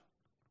Joseph,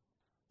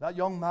 that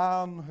young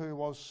man who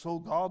was so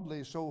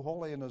godly, so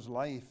holy in his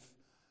life?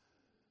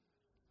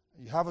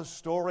 You have his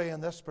story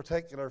in this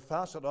particular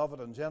facet of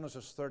it in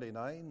Genesis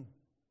 39.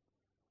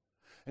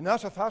 And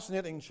that's a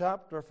fascinating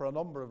chapter for a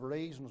number of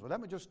reasons. But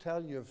let me just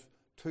tell you of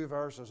two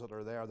verses that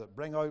are there that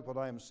bring out what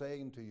I am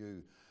saying to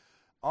you.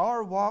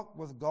 Our walk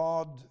with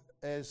God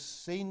is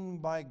seen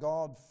by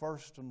God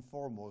first and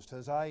foremost.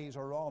 His eyes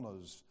are on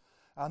us.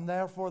 And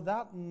therefore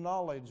that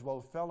knowledge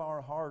will fill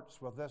our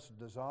hearts with this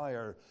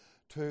desire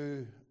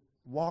to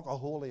walk a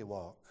holy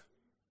walk.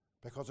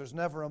 Because there's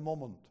never a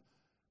moment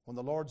when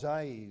the Lord's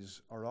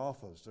eyes are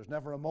off us. There's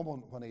never a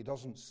moment when He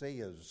doesn't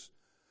see us.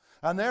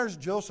 And there's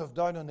Joseph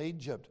down in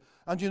Egypt.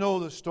 And you know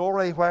the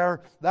story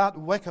where that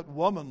wicked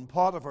woman,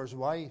 Potiphar's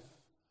wife,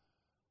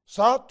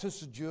 sought to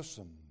seduce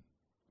him.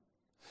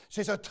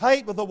 She's a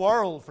type of the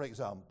world, for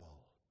example.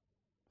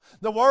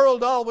 The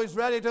world always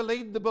ready to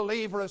lead the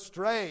believer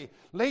astray,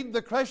 lead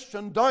the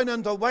Christian down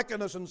into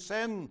wickedness and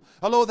sin.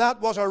 Although that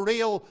was a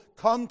real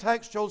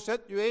contextual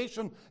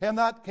situation in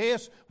that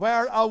case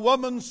where a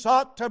woman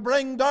sought to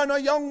bring down a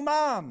young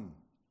man.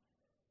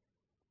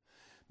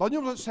 But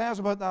you know what it says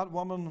about that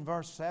woman in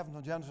verse 7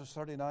 of Genesis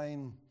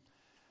 39?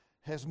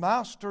 His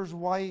master's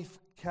wife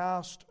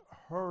cast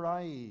her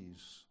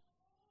eyes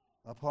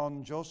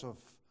upon Joseph,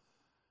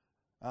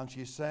 and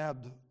she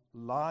said,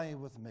 "Lie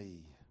with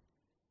me."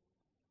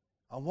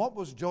 And what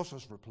was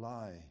Joseph's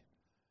reply?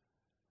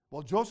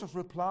 Well, Joseph's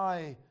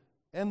reply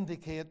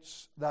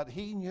indicates that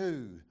he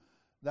knew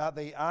that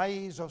the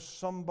eyes of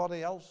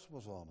somebody else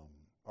was on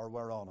him, or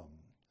were on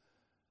him.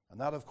 And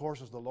that, of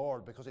course, is the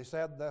Lord, because he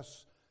said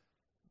this.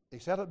 He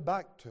said it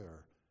back to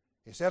her.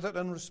 He said it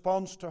in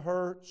response to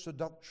her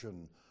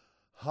seduction.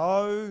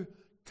 How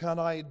can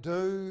I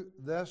do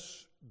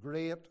this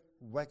great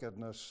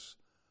wickedness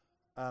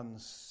and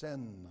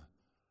sin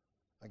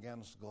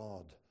against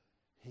God?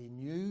 He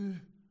knew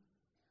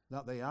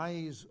that the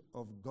eyes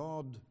of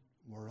God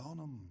were on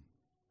him.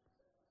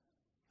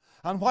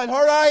 And while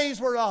her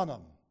eyes were on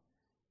him,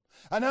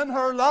 and in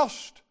her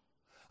lust,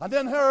 and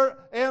in her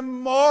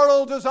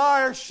immoral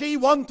desire, she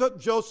wanted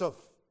Joseph.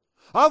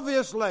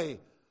 Obviously,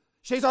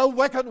 she's a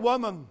wicked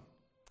woman.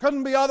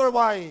 Couldn't be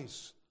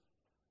otherwise.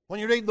 When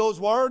you read those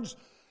words,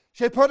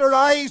 she put her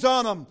eyes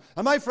on him.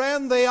 And my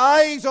friend, the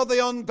eyes of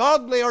the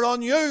ungodly are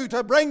on you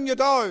to bring you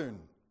down,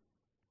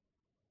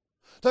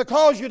 to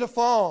cause you to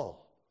fall.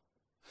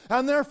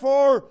 And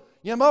therefore,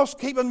 you must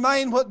keep in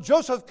mind what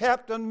Joseph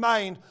kept in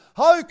mind.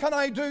 How can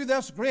I do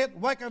this great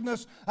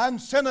wickedness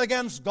and sin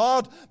against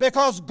God?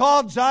 Because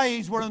God's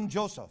eyes were on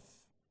Joseph.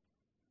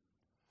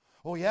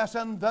 Oh yes,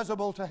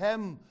 invisible to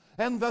him,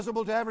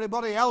 invisible to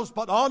everybody else,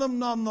 but on him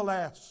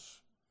nonetheless.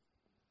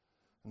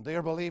 And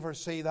dear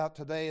believers, see that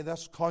today,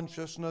 this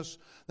consciousness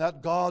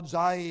that God's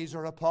eyes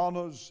are upon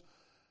us,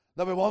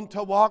 that we want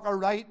to walk a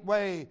right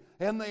way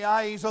in the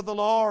eyes of the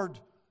Lord.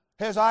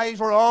 His eyes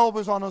were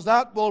always on us.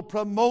 That will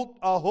promote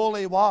a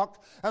holy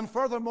walk. And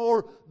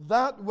furthermore,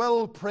 that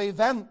will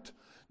prevent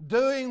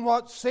doing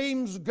what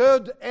seems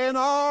good in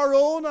our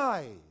own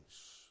eyes.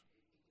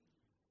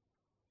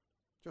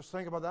 Just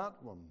think about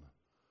that one.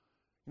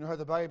 You know how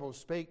the Bible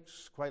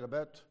speaks quite a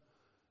bit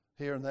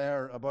here and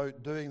there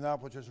about doing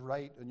that which is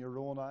right in your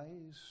own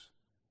eyes.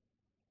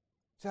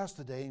 That's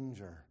the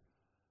danger.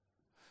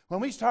 When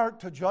we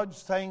start to judge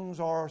things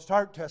or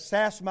start to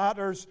assess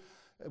matters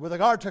with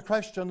regard to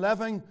Christian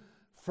living,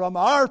 from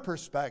our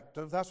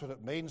perspective, that's what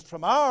it means,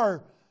 from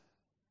our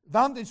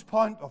vantage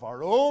point of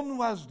our own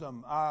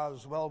wisdom,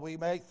 as well we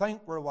may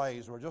think we're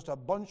wise, we're just a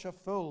bunch of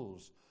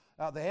fools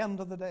at the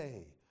end of the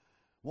day.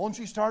 Once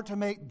you start to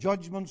make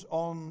judgments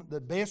on the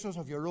basis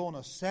of your own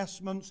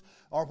assessments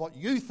or what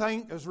you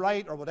think is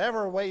right or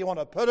whatever way you want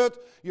to put it,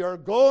 you're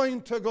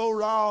going to go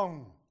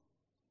wrong.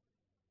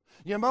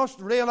 You must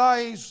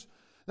realize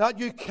that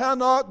you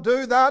cannot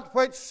do that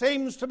which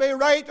seems to be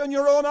right in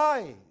your own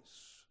eyes.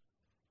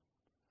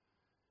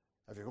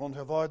 If you're going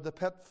to avoid the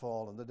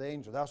pitfall and the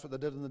danger, that's what they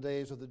did in the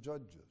days of the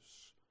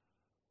judges.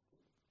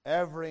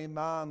 Every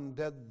man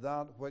did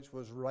that which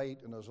was right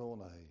in his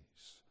own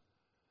eyes.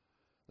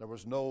 There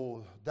was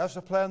no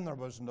discipline, there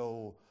was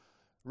no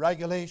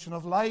regulation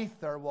of life,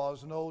 there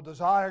was no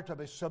desire to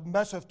be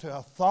submissive to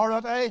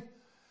authority.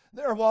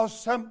 There was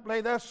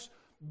simply this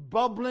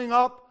bubbling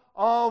up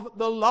of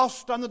the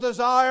lust and the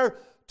desire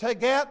to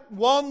get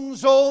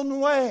one's own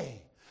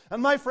way.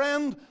 And my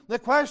friend, the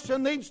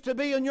question needs to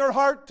be in your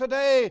heart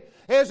today,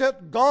 is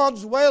it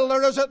God's will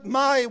or is it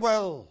my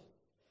will?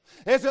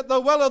 Is it the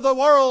will of the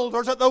world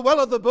or is it the will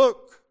of the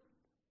book?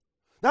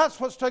 That's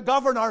what's to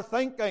govern our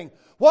thinking.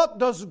 What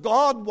does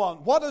God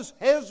want? What is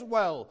His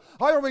will?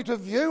 How are we to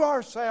view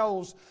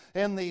ourselves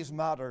in these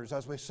matters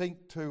as we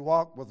seek to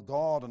walk with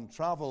God and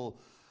travel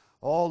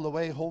all the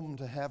way home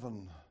to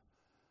heaven?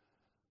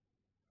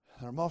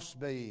 There must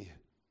be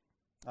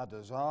a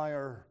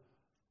desire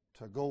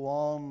to go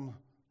on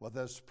with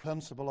this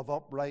principle of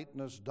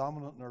uprightness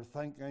dominant in our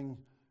thinking,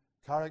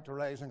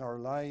 characterizing our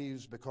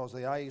lives, because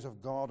the eyes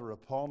of God are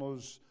upon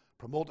us,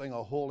 promoting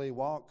a holy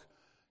walk,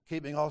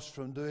 keeping us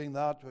from doing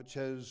that which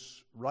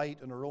is right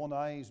in our own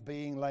eyes,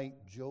 being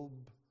like Job.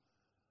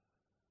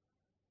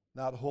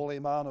 That holy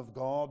man of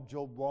God,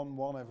 Job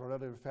 1:1, I've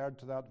already referred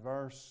to that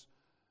verse,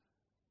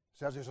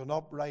 says he's an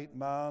upright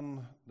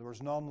man. There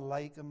was none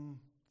like him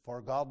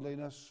for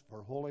godliness,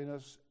 for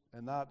holiness,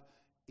 in that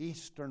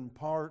eastern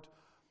part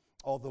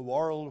of the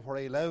world where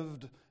he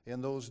lived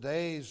in those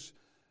days.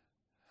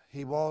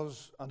 He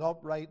was an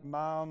upright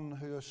man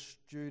who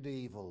eschewed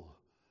evil.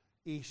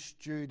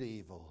 Eschewed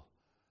evil.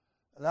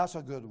 That's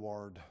a good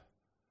word.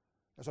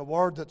 It's a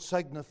word that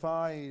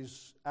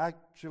signifies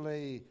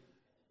actually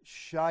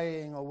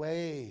shying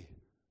away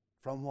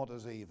from what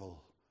is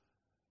evil.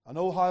 I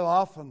know how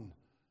often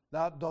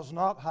that does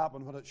not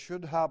happen when it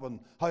should happen.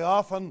 How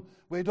often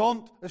we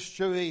don't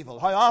eschew evil.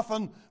 How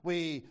often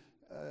we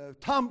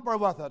tamper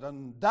with it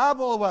and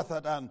dabble with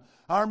it, and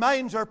our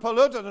minds are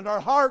polluted and our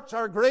hearts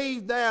are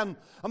grieved then,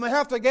 and we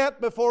have to get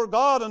before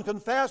God and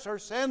confess our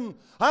sin.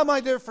 My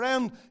dear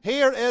friend,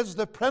 here is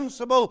the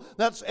principle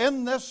that's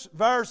in this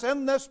verse,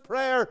 in this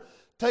prayer,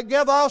 to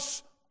give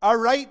us a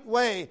right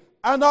way,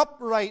 an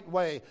upright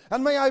way.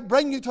 And may I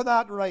bring you to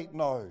that right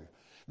now.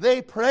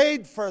 They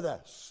prayed for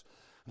this.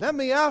 Let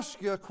me ask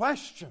you a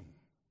question,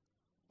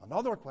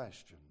 another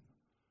question.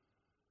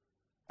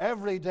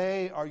 Every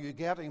day are you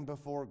getting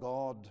before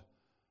God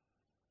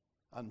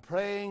and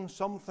praying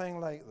something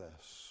like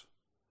this?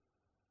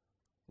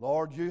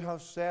 Lord, you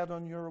have said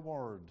on your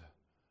word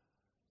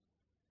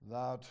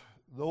that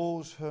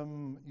those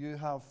whom you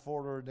have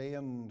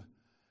foreordained,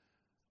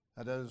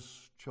 that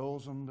is,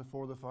 chosen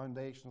before the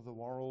foundation of the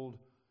world,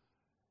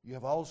 you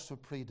have also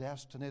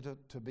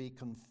predestinated to be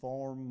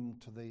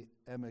conformed to the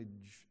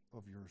image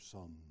of your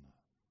Son.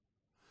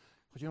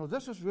 But you know,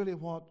 this is really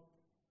what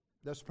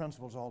this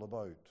principle is all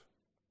about.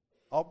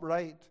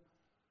 Upright,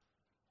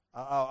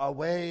 a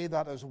way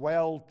that is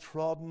well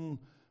trodden,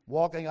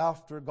 walking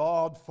after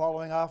God,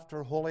 following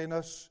after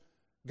holiness,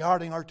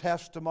 guarding our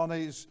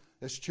testimonies,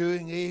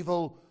 eschewing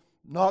evil,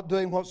 not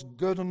doing what's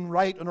good and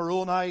right in our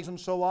own eyes and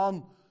so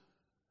on,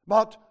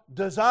 but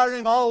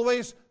desiring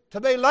always to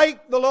be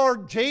like the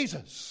Lord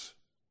Jesus.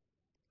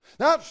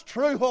 That's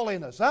true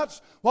holiness.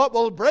 That's what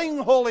will bring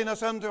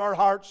holiness into our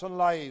hearts and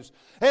lives.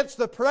 It's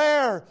the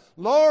prayer,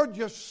 Lord,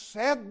 you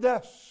said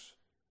this,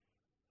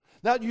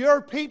 that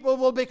your people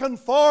will be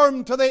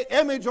conformed to the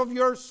image of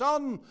your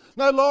Son.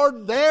 Now,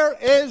 Lord, there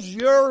is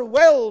your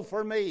will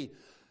for me.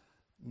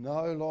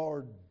 Now,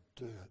 Lord,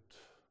 do it.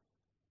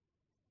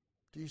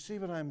 Do you see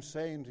what I'm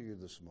saying to you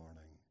this morning?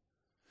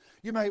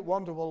 You might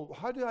wonder, well,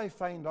 how do I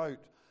find out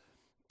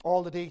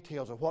all the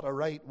details of what a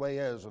right way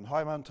is and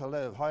how I'm to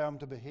live, how I'm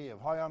to behave,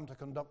 how I'm to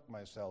conduct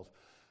myself?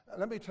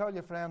 Let me tell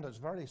you, friend, it's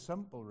very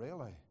simple,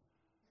 really.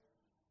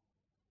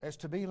 It's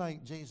to be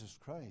like Jesus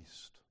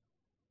Christ.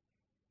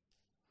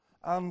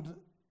 And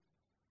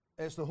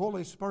it's the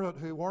Holy Spirit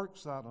who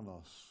works that in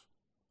us.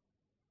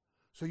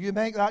 So you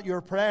make that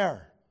your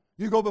prayer.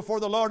 You go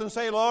before the Lord and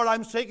say, Lord,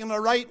 I'm seeking the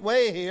right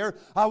way here.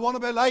 I want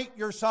to be like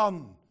your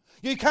Son.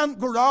 You can't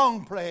go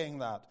wrong praying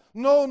that.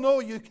 No,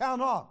 you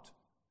cannot.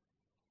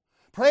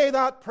 Pray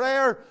that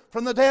prayer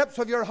from the depths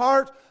of your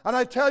heart, and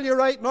I tell you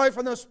right now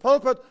from this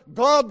pulpit,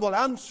 God will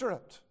answer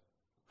it.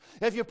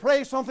 If you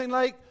pray something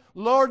like,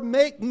 Lord,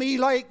 make me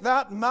like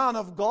that man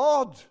of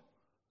God,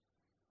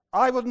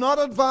 I would not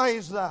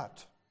advise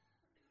that.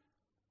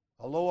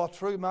 Although a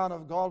true man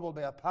of God will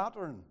be a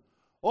pattern,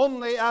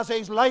 only as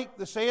he's like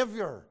the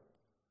Savior.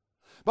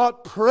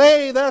 But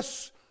pray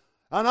this,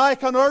 and I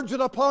can urge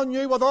it upon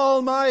you with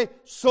all my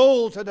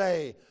soul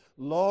today.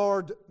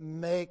 Lord,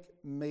 make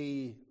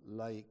me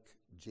like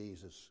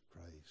Jesus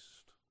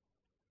Christ.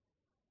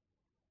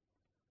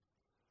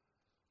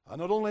 And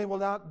not only will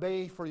that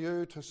be for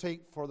you to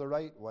seek for the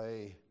right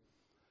way,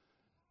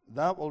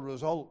 that will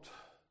result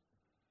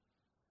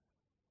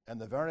in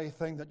the very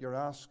thing that you're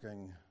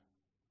asking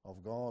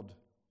of God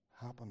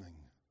happening.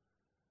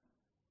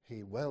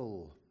 He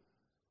will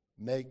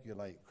make you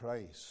like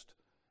Christ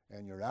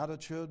in your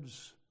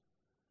attitudes,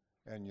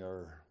 in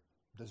your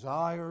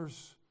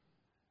desires,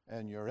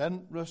 in your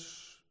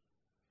interests.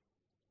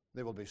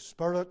 They will be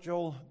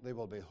spiritual, they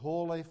will be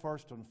holy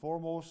first and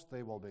foremost,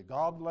 they will be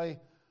godly,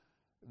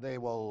 they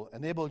will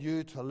enable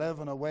you to live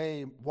in a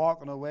way,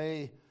 walk in a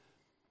way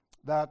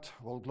that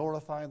will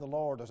glorify the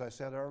Lord. As I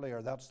said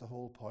earlier, that's the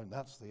whole point,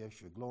 that's the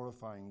issue,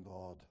 glorifying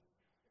God,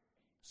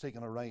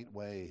 seeking a right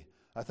way.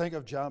 I think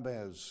of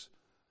Jabez,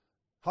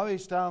 how he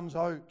stands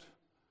out,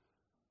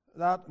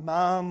 that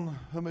man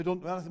whom we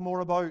don't know anything more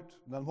about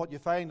than what you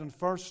find in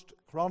 1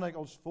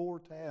 Chronicles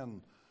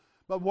 4:10.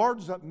 but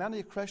words that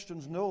many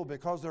Christians know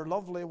because they're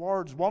lovely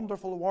words,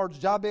 wonderful words.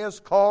 Jabez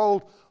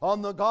called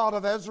on the God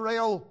of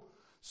Israel,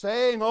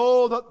 saying,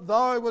 "Oh, that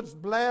thou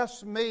wouldst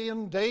bless me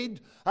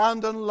indeed,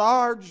 and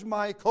enlarge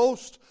my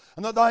coast,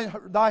 and that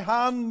thy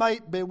hand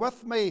might be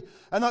with me,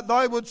 and that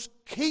thou wouldst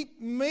keep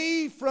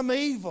me from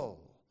evil,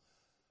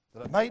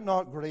 that it might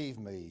not grieve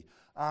me."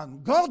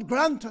 And God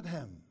granted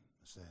him,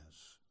 it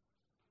says,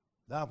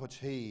 that which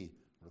he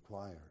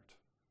required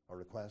or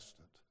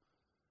requested.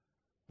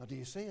 Now, do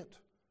you see it?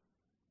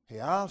 He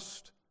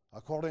asked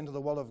according to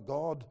the will of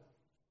God.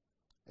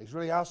 He's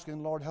really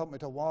asking, "Lord, help me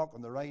to walk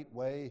in the right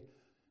way.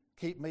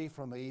 Keep me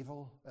from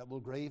evil. It will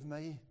grieve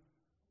me.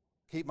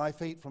 Keep my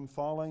feet from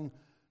falling."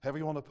 However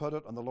you want to put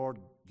it. And the Lord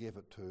gave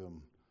it to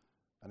him.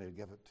 And he'll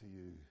give it to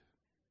you.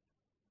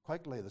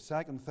 Quickly, the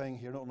second thing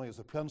here not only is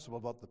the principle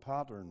but the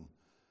pattern.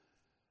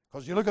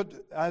 Because you look at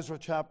Ezra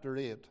chapter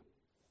 8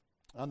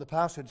 and the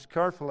passage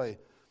carefully,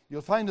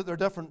 you'll find that there are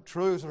different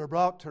truths that are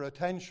brought to our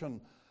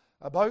attention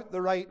about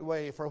the right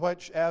way for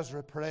which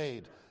Ezra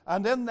prayed.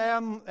 And in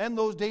them, in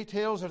those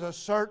details, there's a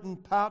certain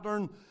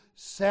pattern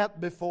set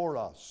before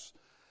us.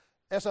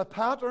 It's a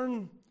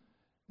pattern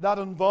that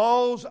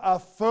involves a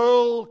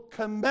full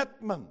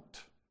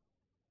commitment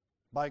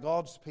by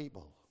God's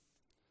people.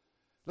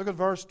 Look at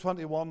verse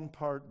 21,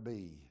 part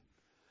B.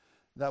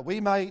 That we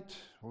might,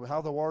 we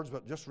have the words,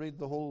 but just read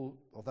the whole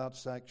of that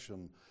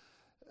section.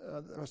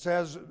 It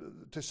says,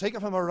 to seek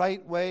of him a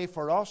right way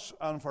for us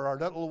and for our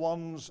little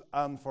ones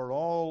and for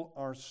all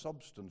our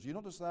substance. You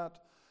notice that?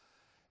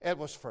 It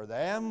was for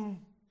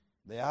them,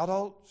 the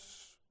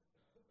adults.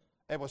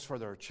 It was for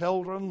their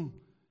children.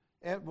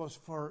 It was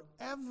for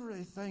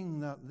everything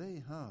that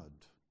they had.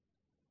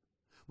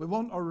 We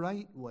want a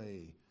right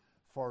way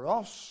for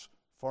us,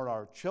 for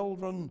our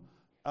children,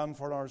 and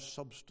for our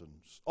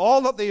substance.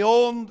 All that they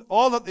owned,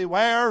 all that they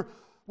were,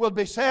 will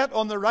be set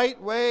on the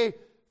right way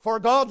for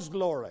God's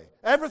glory.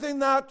 Everything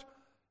that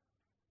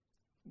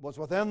was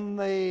within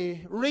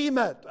the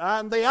remit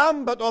and the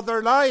ambit of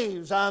their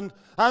lives and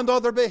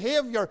of their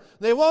behavior,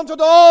 they wanted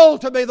all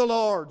to be the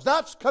Lord's.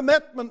 That's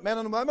commitment, men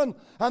and women.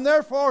 And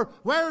therefore,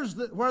 where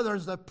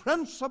there's the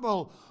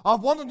principle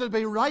of wanting to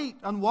be right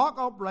and walk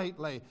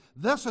uprightly,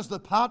 this is the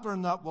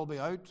pattern that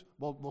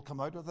will come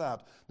out of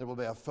that. There will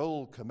be a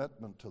full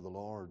commitment to the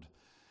Lord.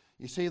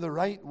 You see, the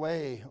right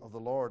way of the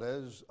Lord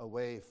is a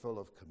way full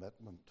of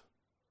commitment.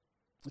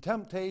 The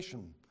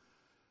temptation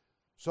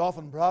so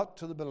often brought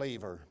to the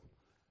believer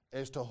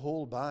is to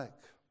hold back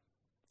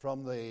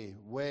from the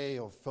way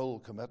of full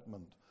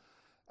commitment.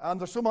 And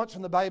there's so much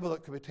in the Bible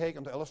that could be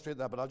taken to illustrate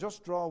that, but I'll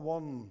just draw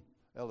one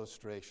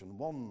illustration,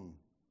 one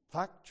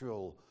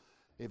factual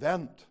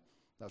event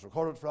that's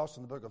recorded for us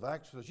in the book of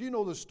Exodus. You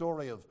know the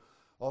story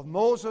of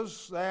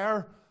Moses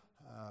there,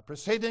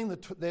 preceding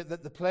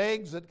the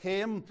plagues that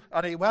came,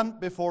 and he went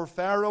before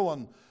Pharaoh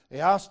and he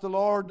asked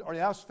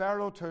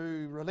Pharaoh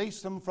to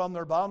release them from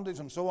their bondage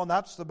and so on.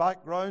 That's the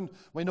background.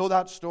 We know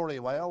that story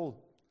well.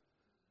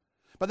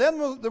 But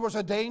then there was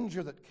a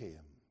danger that came.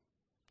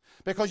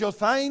 Because you'll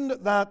find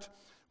that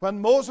when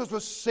Moses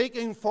was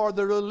seeking for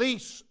the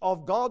release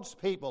of God's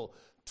people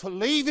to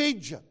leave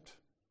Egypt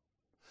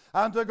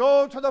and to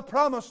go to the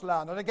promised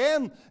land, and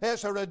again,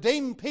 it's a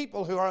redeemed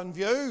people who are in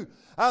view,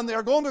 and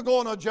they're going to go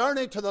on a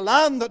journey to the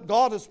land that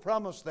God has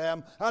promised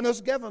them and has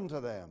given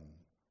to them.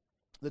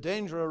 The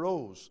danger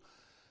arose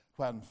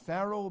when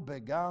Pharaoh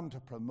began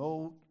to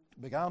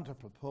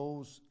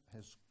propose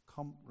his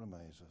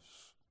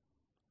compromises.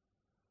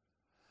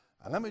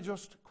 And let me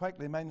just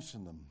quickly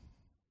mention them.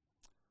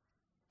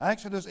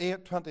 Exodus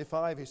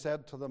 8:25, he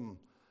said to them,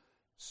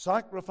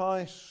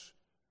 "Sacrifice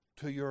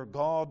to your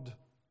God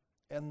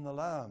in the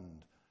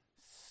land.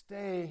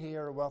 Stay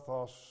here with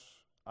us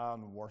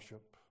and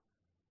worship."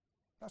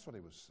 That's what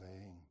he was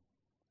saying.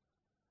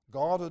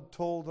 God had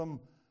told them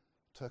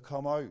to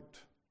come out.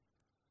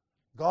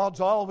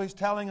 God's always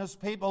telling his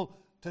people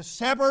to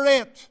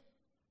separate,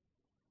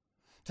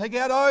 to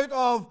get out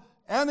of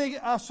any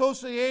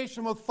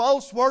association with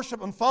false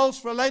worship and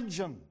false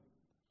religion.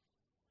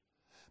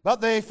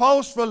 But the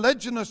false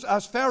religionist,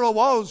 as Pharaoh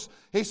was,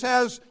 he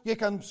says you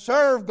can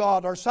serve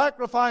God or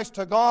sacrifice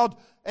to God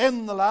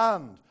in the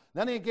land.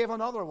 Then he gave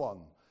another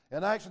one.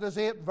 In Exodus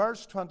 8,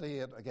 verse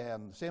 28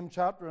 again, same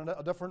chapter in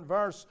a different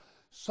verse.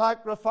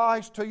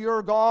 "Sacrifice to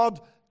your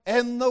God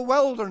in the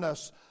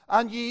wilderness,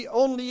 and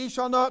ye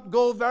shall not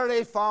go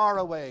very far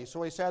away."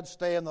 So he said,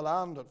 stay in the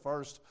land at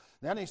first.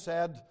 Then he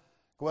said,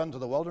 go into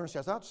the wilderness. He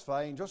says, that's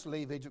fine, just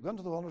leave Egypt, go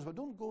into the wilderness, but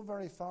don't go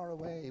very far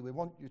away. We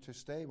want you to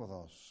stay with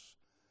us.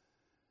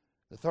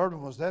 The third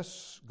one was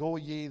this: go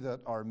ye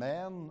that are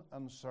men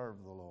and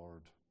serve the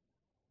Lord.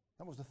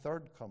 That was the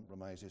third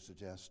compromise he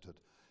suggested.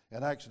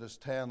 In Exodus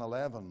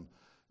 10:11,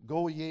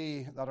 go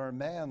ye that are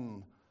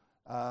men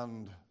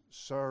and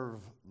serve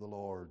the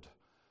Lord.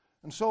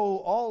 And so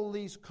all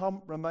these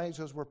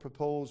compromises were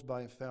proposed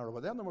by Pharaoh.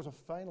 But then there was a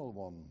final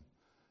one.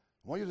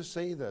 I want you to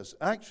see this.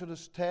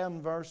 Exodus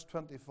 10, verse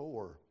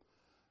 24.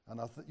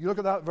 And you look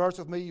at that verse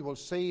with me, you will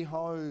see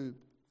how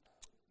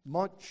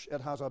much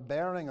it has a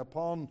bearing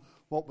upon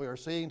what we are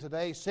seeing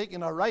today,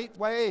 seeking a right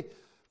way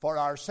for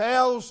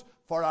ourselves,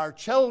 for our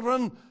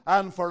children,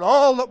 and for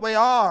all that we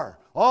are,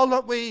 all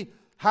that we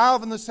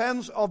have in the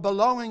sense of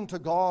belonging to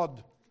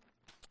God.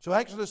 So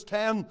Exodus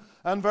 10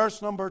 and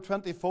verse number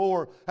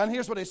 24, and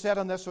here's what he said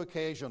on this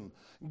occasion.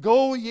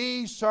 Go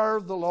ye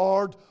serve the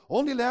Lord,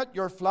 only let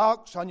your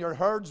flocks and your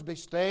herds be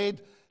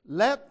stayed,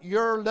 let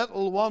your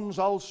little ones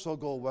also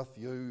go with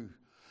you.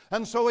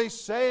 And so he's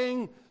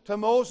saying to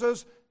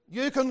Moses,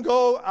 you can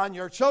go and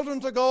your children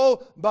to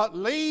go, but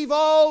leave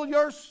all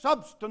your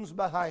substance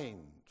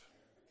behind.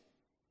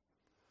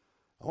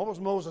 And what was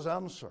Moses'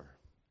 answer?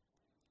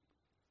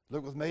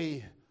 Look with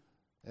me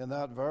in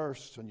that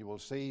verse and you will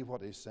see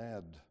what he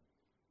said.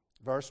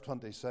 Verse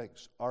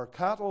 26, our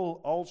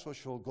cattle also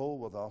shall go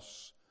with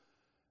us.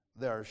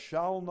 There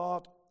shall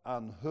not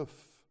an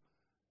hoof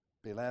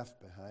be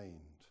left behind.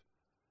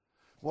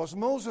 Was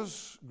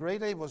Moses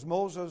greedy? Was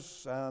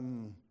Moses a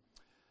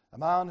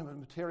man who was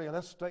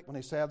materialistic when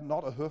he said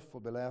not a hoof will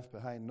be left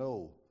behind?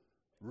 No.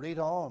 Read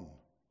on.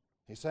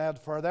 He said,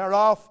 for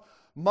thereof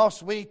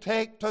must we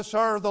take to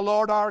serve the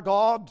Lord our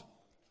God.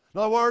 In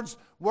other words,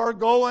 we're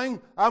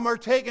going and we're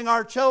taking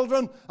our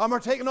children and we're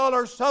taking all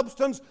our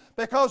substance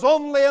because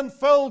only in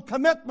full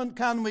commitment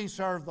can we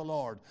serve the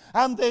Lord.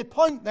 And the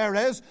point there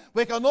is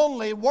we can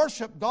only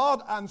worship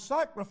God and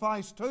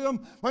sacrifice to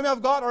Him when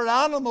we've got our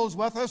animals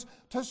with us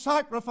to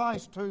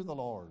sacrifice to the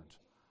Lord.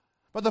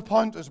 But the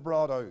point is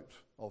brought out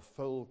of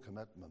full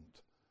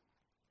commitment.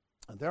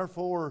 And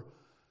therefore,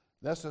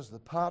 this is the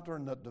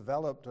pattern that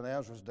developed in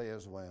Ezra's day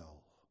as well.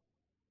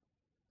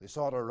 They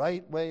sought a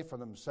right way for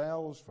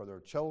themselves, for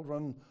their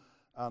children,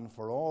 and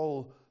for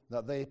all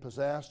that they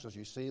possessed, as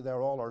you see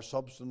there, all our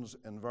substance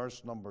in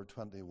verse number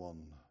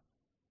 21.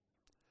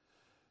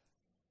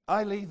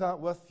 I leave that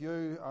with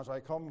you as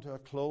I come to a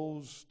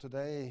close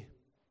today.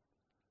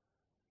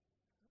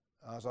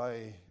 As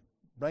I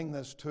bring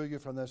this to you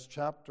from this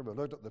chapter, we've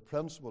looked at the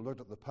principle, we've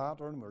looked at the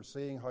pattern, we're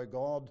seeing how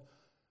God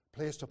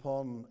placed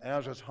upon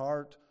Ezra's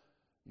heart,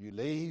 you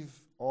leave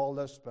all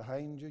this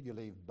behind you, you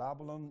leave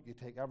Babylon, you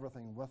take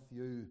everything with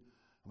you.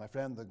 My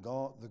friend, the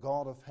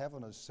God of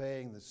heaven is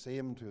saying the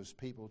same to His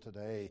people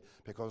today,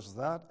 because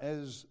that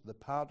is the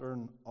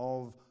pattern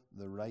of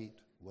the right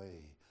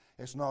way.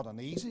 It's not an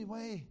easy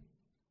way,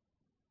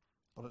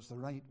 but it's the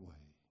right way.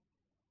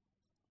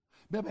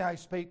 Maybe I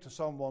speak to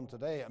someone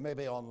today, it may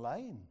be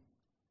online.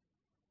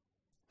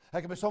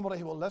 It could be somebody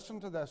who will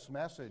listen to this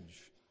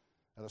message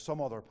at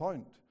some other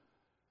point.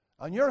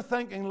 And you're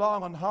thinking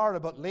long and hard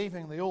about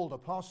leaving the old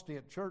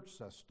apostate church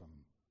system.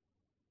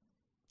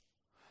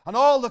 And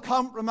all the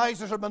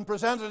compromises have been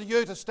presented to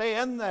you to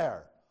stay in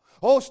there.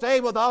 Oh, stay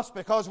with us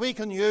because we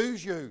can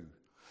use you.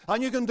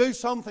 And you can do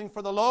something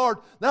for the Lord.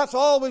 That's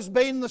always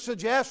been the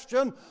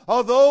suggestion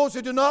of those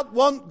who do not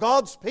want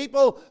God's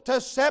people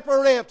to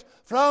separate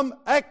from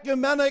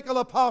ecumenical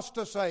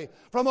apostasy,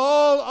 from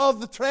all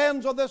of the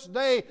trends of this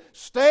day.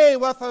 Stay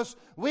with us.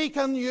 We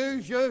can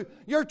use you.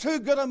 You're too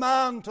good a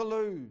man to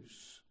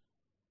lose.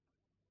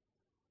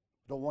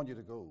 Don't want you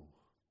to go.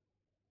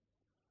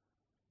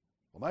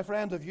 Well, my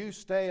friend, if you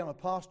stay in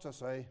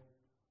apostasy,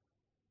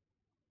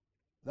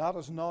 that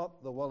is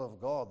not the will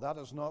of God. That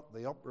is not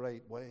the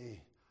upright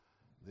way.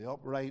 The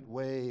upright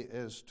way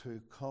is to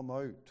come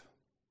out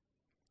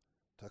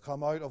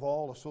of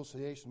all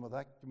association with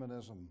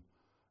ecumenism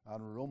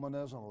and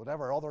Romanism, or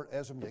whatever other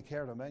ism you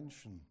care to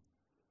mention.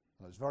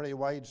 And it's very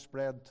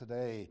widespread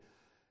today.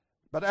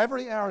 But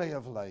every area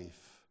of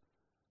life,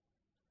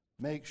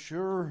 make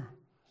sure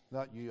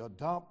that you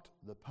adopt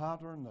the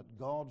pattern that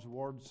God's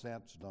Word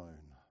sets down.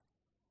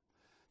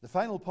 The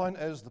final point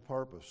is the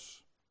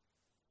purpose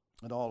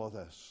in all of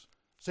this,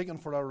 seeking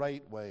for a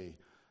right way.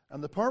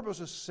 And the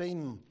purpose is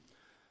seen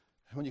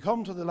when you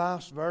come to the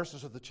last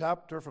verses of the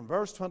chapter, from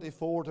verse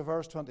 24 to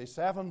verse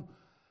 27.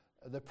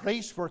 The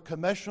priests were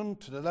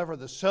commissioned to deliver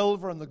the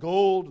silver and the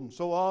gold and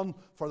so on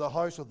for the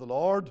house of the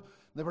Lord.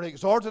 They were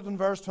exhorted in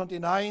verse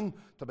 29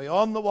 to be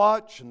on the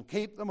watch and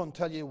keep them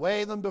until you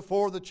weigh them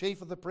before the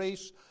chief of the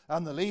priests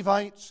and the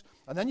Levites.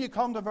 And then you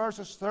come to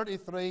verses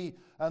 33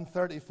 and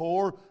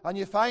 34, and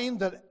you find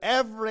that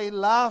every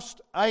last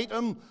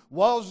item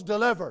was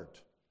delivered.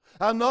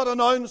 And not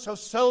an ounce of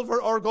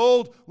silver or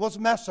gold was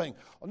missing.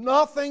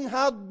 Nothing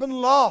had been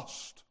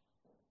lost.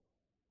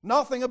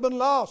 Nothing had been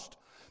lost,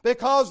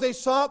 because they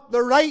sought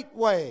the right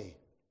way.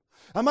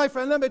 And my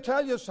friend, let me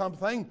tell you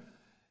something.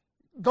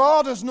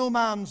 God is no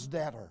man's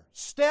debtor.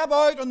 Step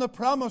out on the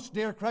promise,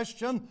 dear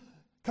Christian.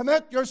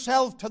 Commit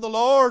yourself to the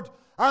Lord,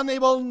 and He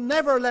will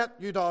never let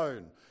you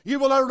down. You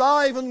will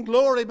arrive in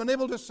glory, being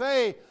able to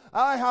say,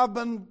 I have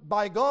been,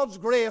 by God's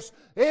grace,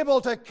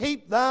 able to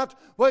keep that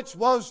which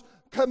was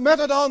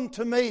committed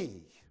unto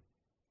me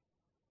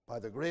by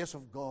the grace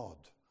of God.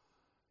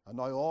 And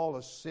now all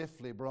is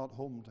safely brought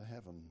home to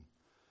heaven.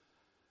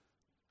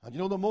 And you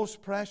know the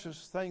most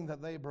precious thing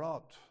that they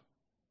brought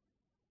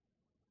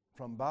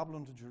from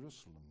Babylon to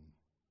Jerusalem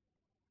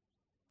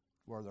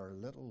were their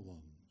little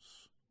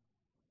ones.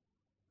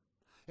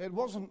 It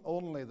wasn't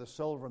only the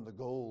silver and the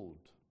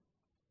gold.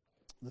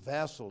 the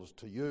vessels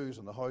to use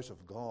in the house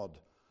of God.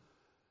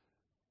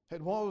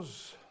 It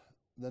was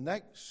the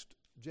next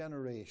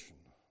generation,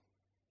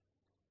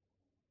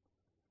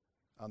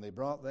 and they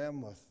brought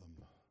them with them.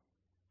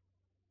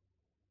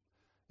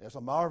 It's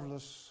a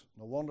marvelous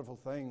and a wonderful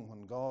thing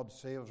when God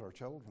saves our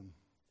children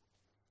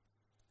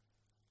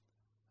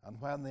and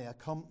when they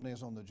accompany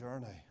us on the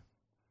journey.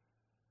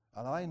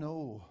 And I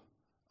know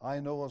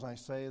as I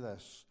say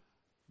this,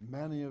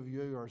 many of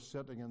you are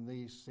sitting in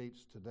these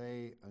seats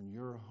today and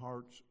your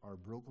hearts are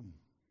broken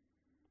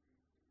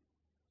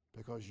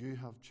because you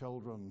have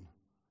children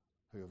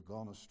who have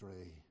gone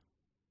astray.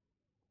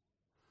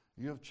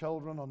 You have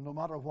children, and no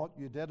matter what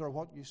you did or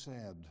what you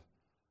said,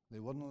 they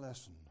wouldn't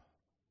listen.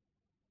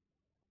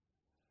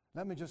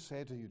 Let me just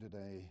say to you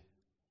today,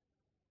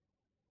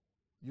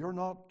 you're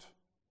not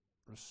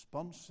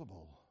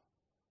responsible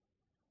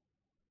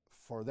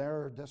for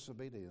their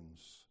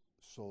disobedience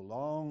so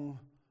long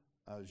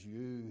as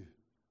you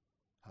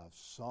have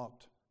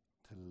sought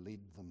to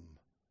lead them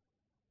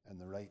in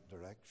the right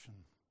direction.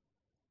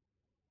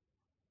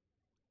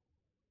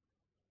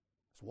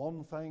 It's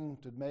one thing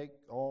to make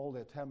all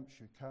the attempts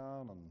you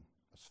can and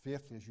as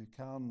faithfully as you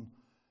can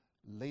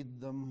lead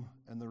them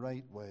in the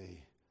right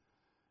way.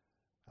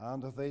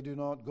 And if they do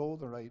not go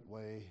the right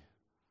way,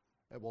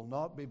 it will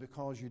not be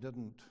because you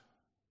didn't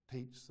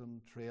teach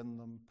them, train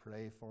them,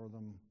 pray for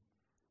them,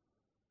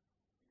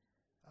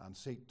 and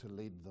seek to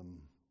lead them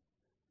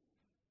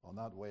on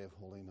that way of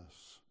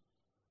holiness.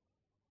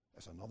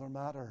 It's another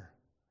matter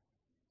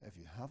if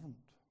you haven't.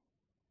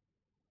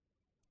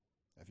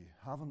 If you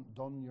haven't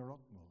done your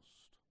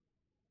utmost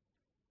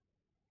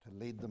to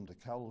lead them to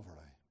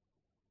Calvary,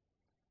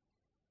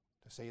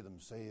 to see them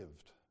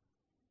saved.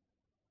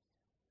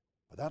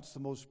 But that's the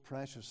most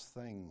precious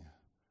thing.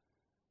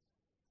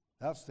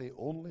 That's the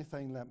only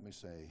thing, let me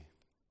say,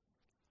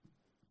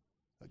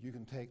 that you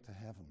can take to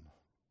heaven.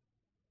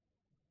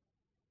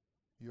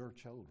 Your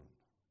children.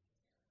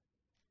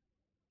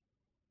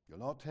 You'll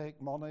not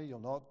take money, you'll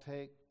not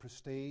take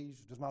prestige.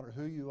 It doesn't matter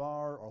who you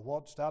are or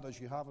what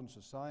status you have in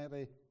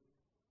society.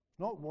 It's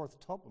not worth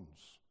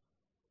tuppence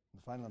in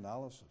the final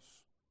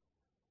analysis.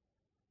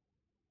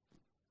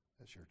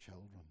 It's your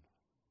children.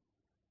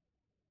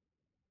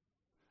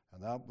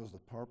 And that was the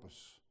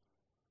purpose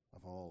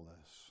of all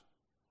this.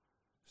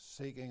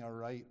 Seeking a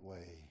right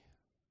way.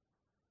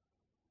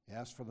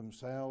 Yes, for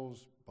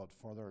themselves, but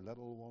for their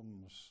little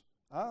ones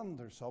and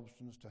their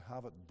substance, to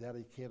have it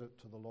dedicated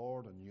to the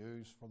Lord and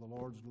used for the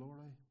Lord's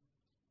glory.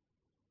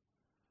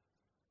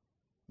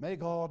 May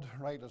God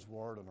write His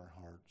word in our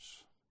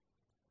hearts.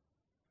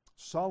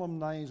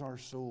 Solemnize our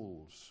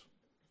souls.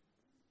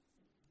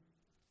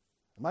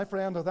 My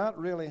friend, if that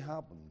really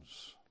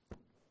happens,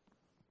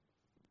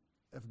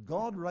 if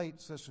God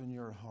writes this in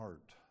your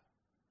heart,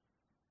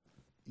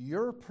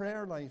 your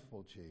prayer life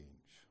will change.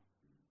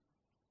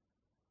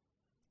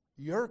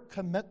 Your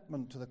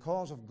commitment to the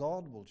cause of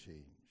God will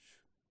change.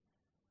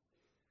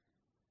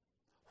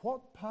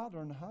 What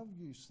pattern have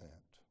you set?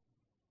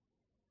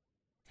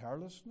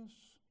 Carelessness?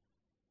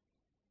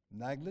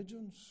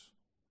 Negligence?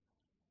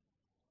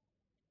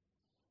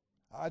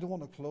 I don't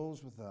want to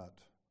close with that,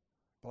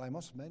 but I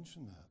must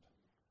mention that.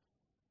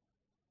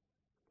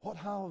 What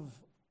have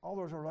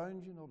others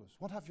around you noticed?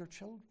 What have your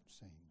children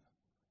seen?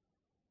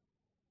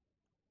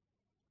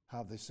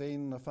 Have they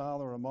seen a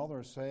father or a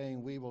mother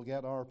saying, we will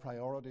get our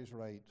priorities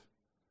right?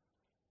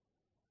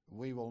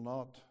 We will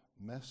not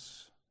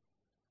miss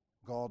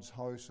God's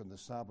house on the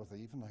Sabbath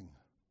evening.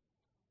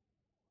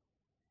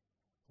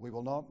 We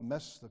will not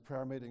miss the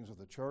prayer meetings of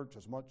the church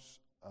as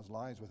much as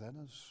lies within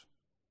us.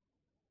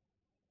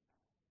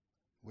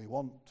 We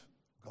want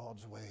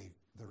God's way,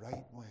 the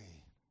right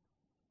way,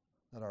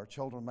 that our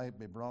children might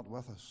be brought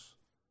with us.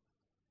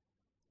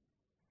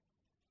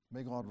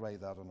 May God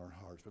write that in our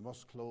hearts. We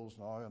must close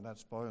now and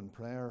let's bow in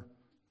prayer.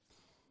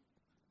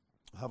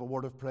 Have a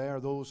word of prayer.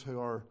 Those who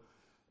are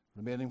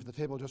remaining for the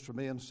table, just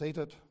remain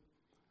seated.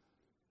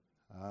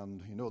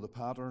 And you know the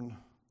pattern.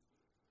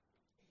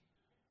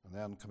 And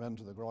then come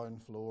into the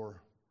ground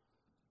floor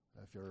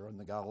if you're in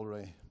the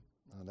gallery,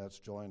 and let's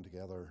join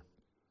together.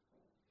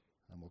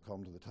 And we'll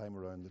come to the time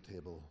around the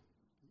table.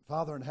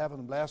 Father in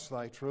heaven, bless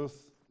thy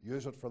truth.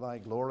 Use it for thy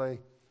glory.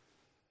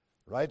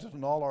 Write it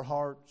in all our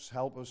hearts.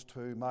 Help us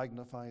to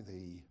magnify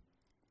thee.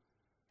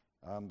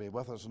 And be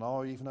with us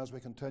now, even as we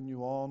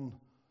continue on,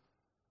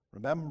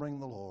 remembering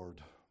the Lord.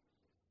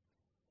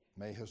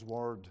 May his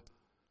word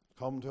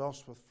come to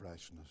us with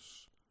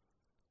freshness.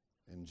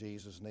 In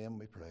Jesus' name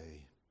we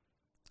pray.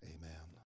 Amen.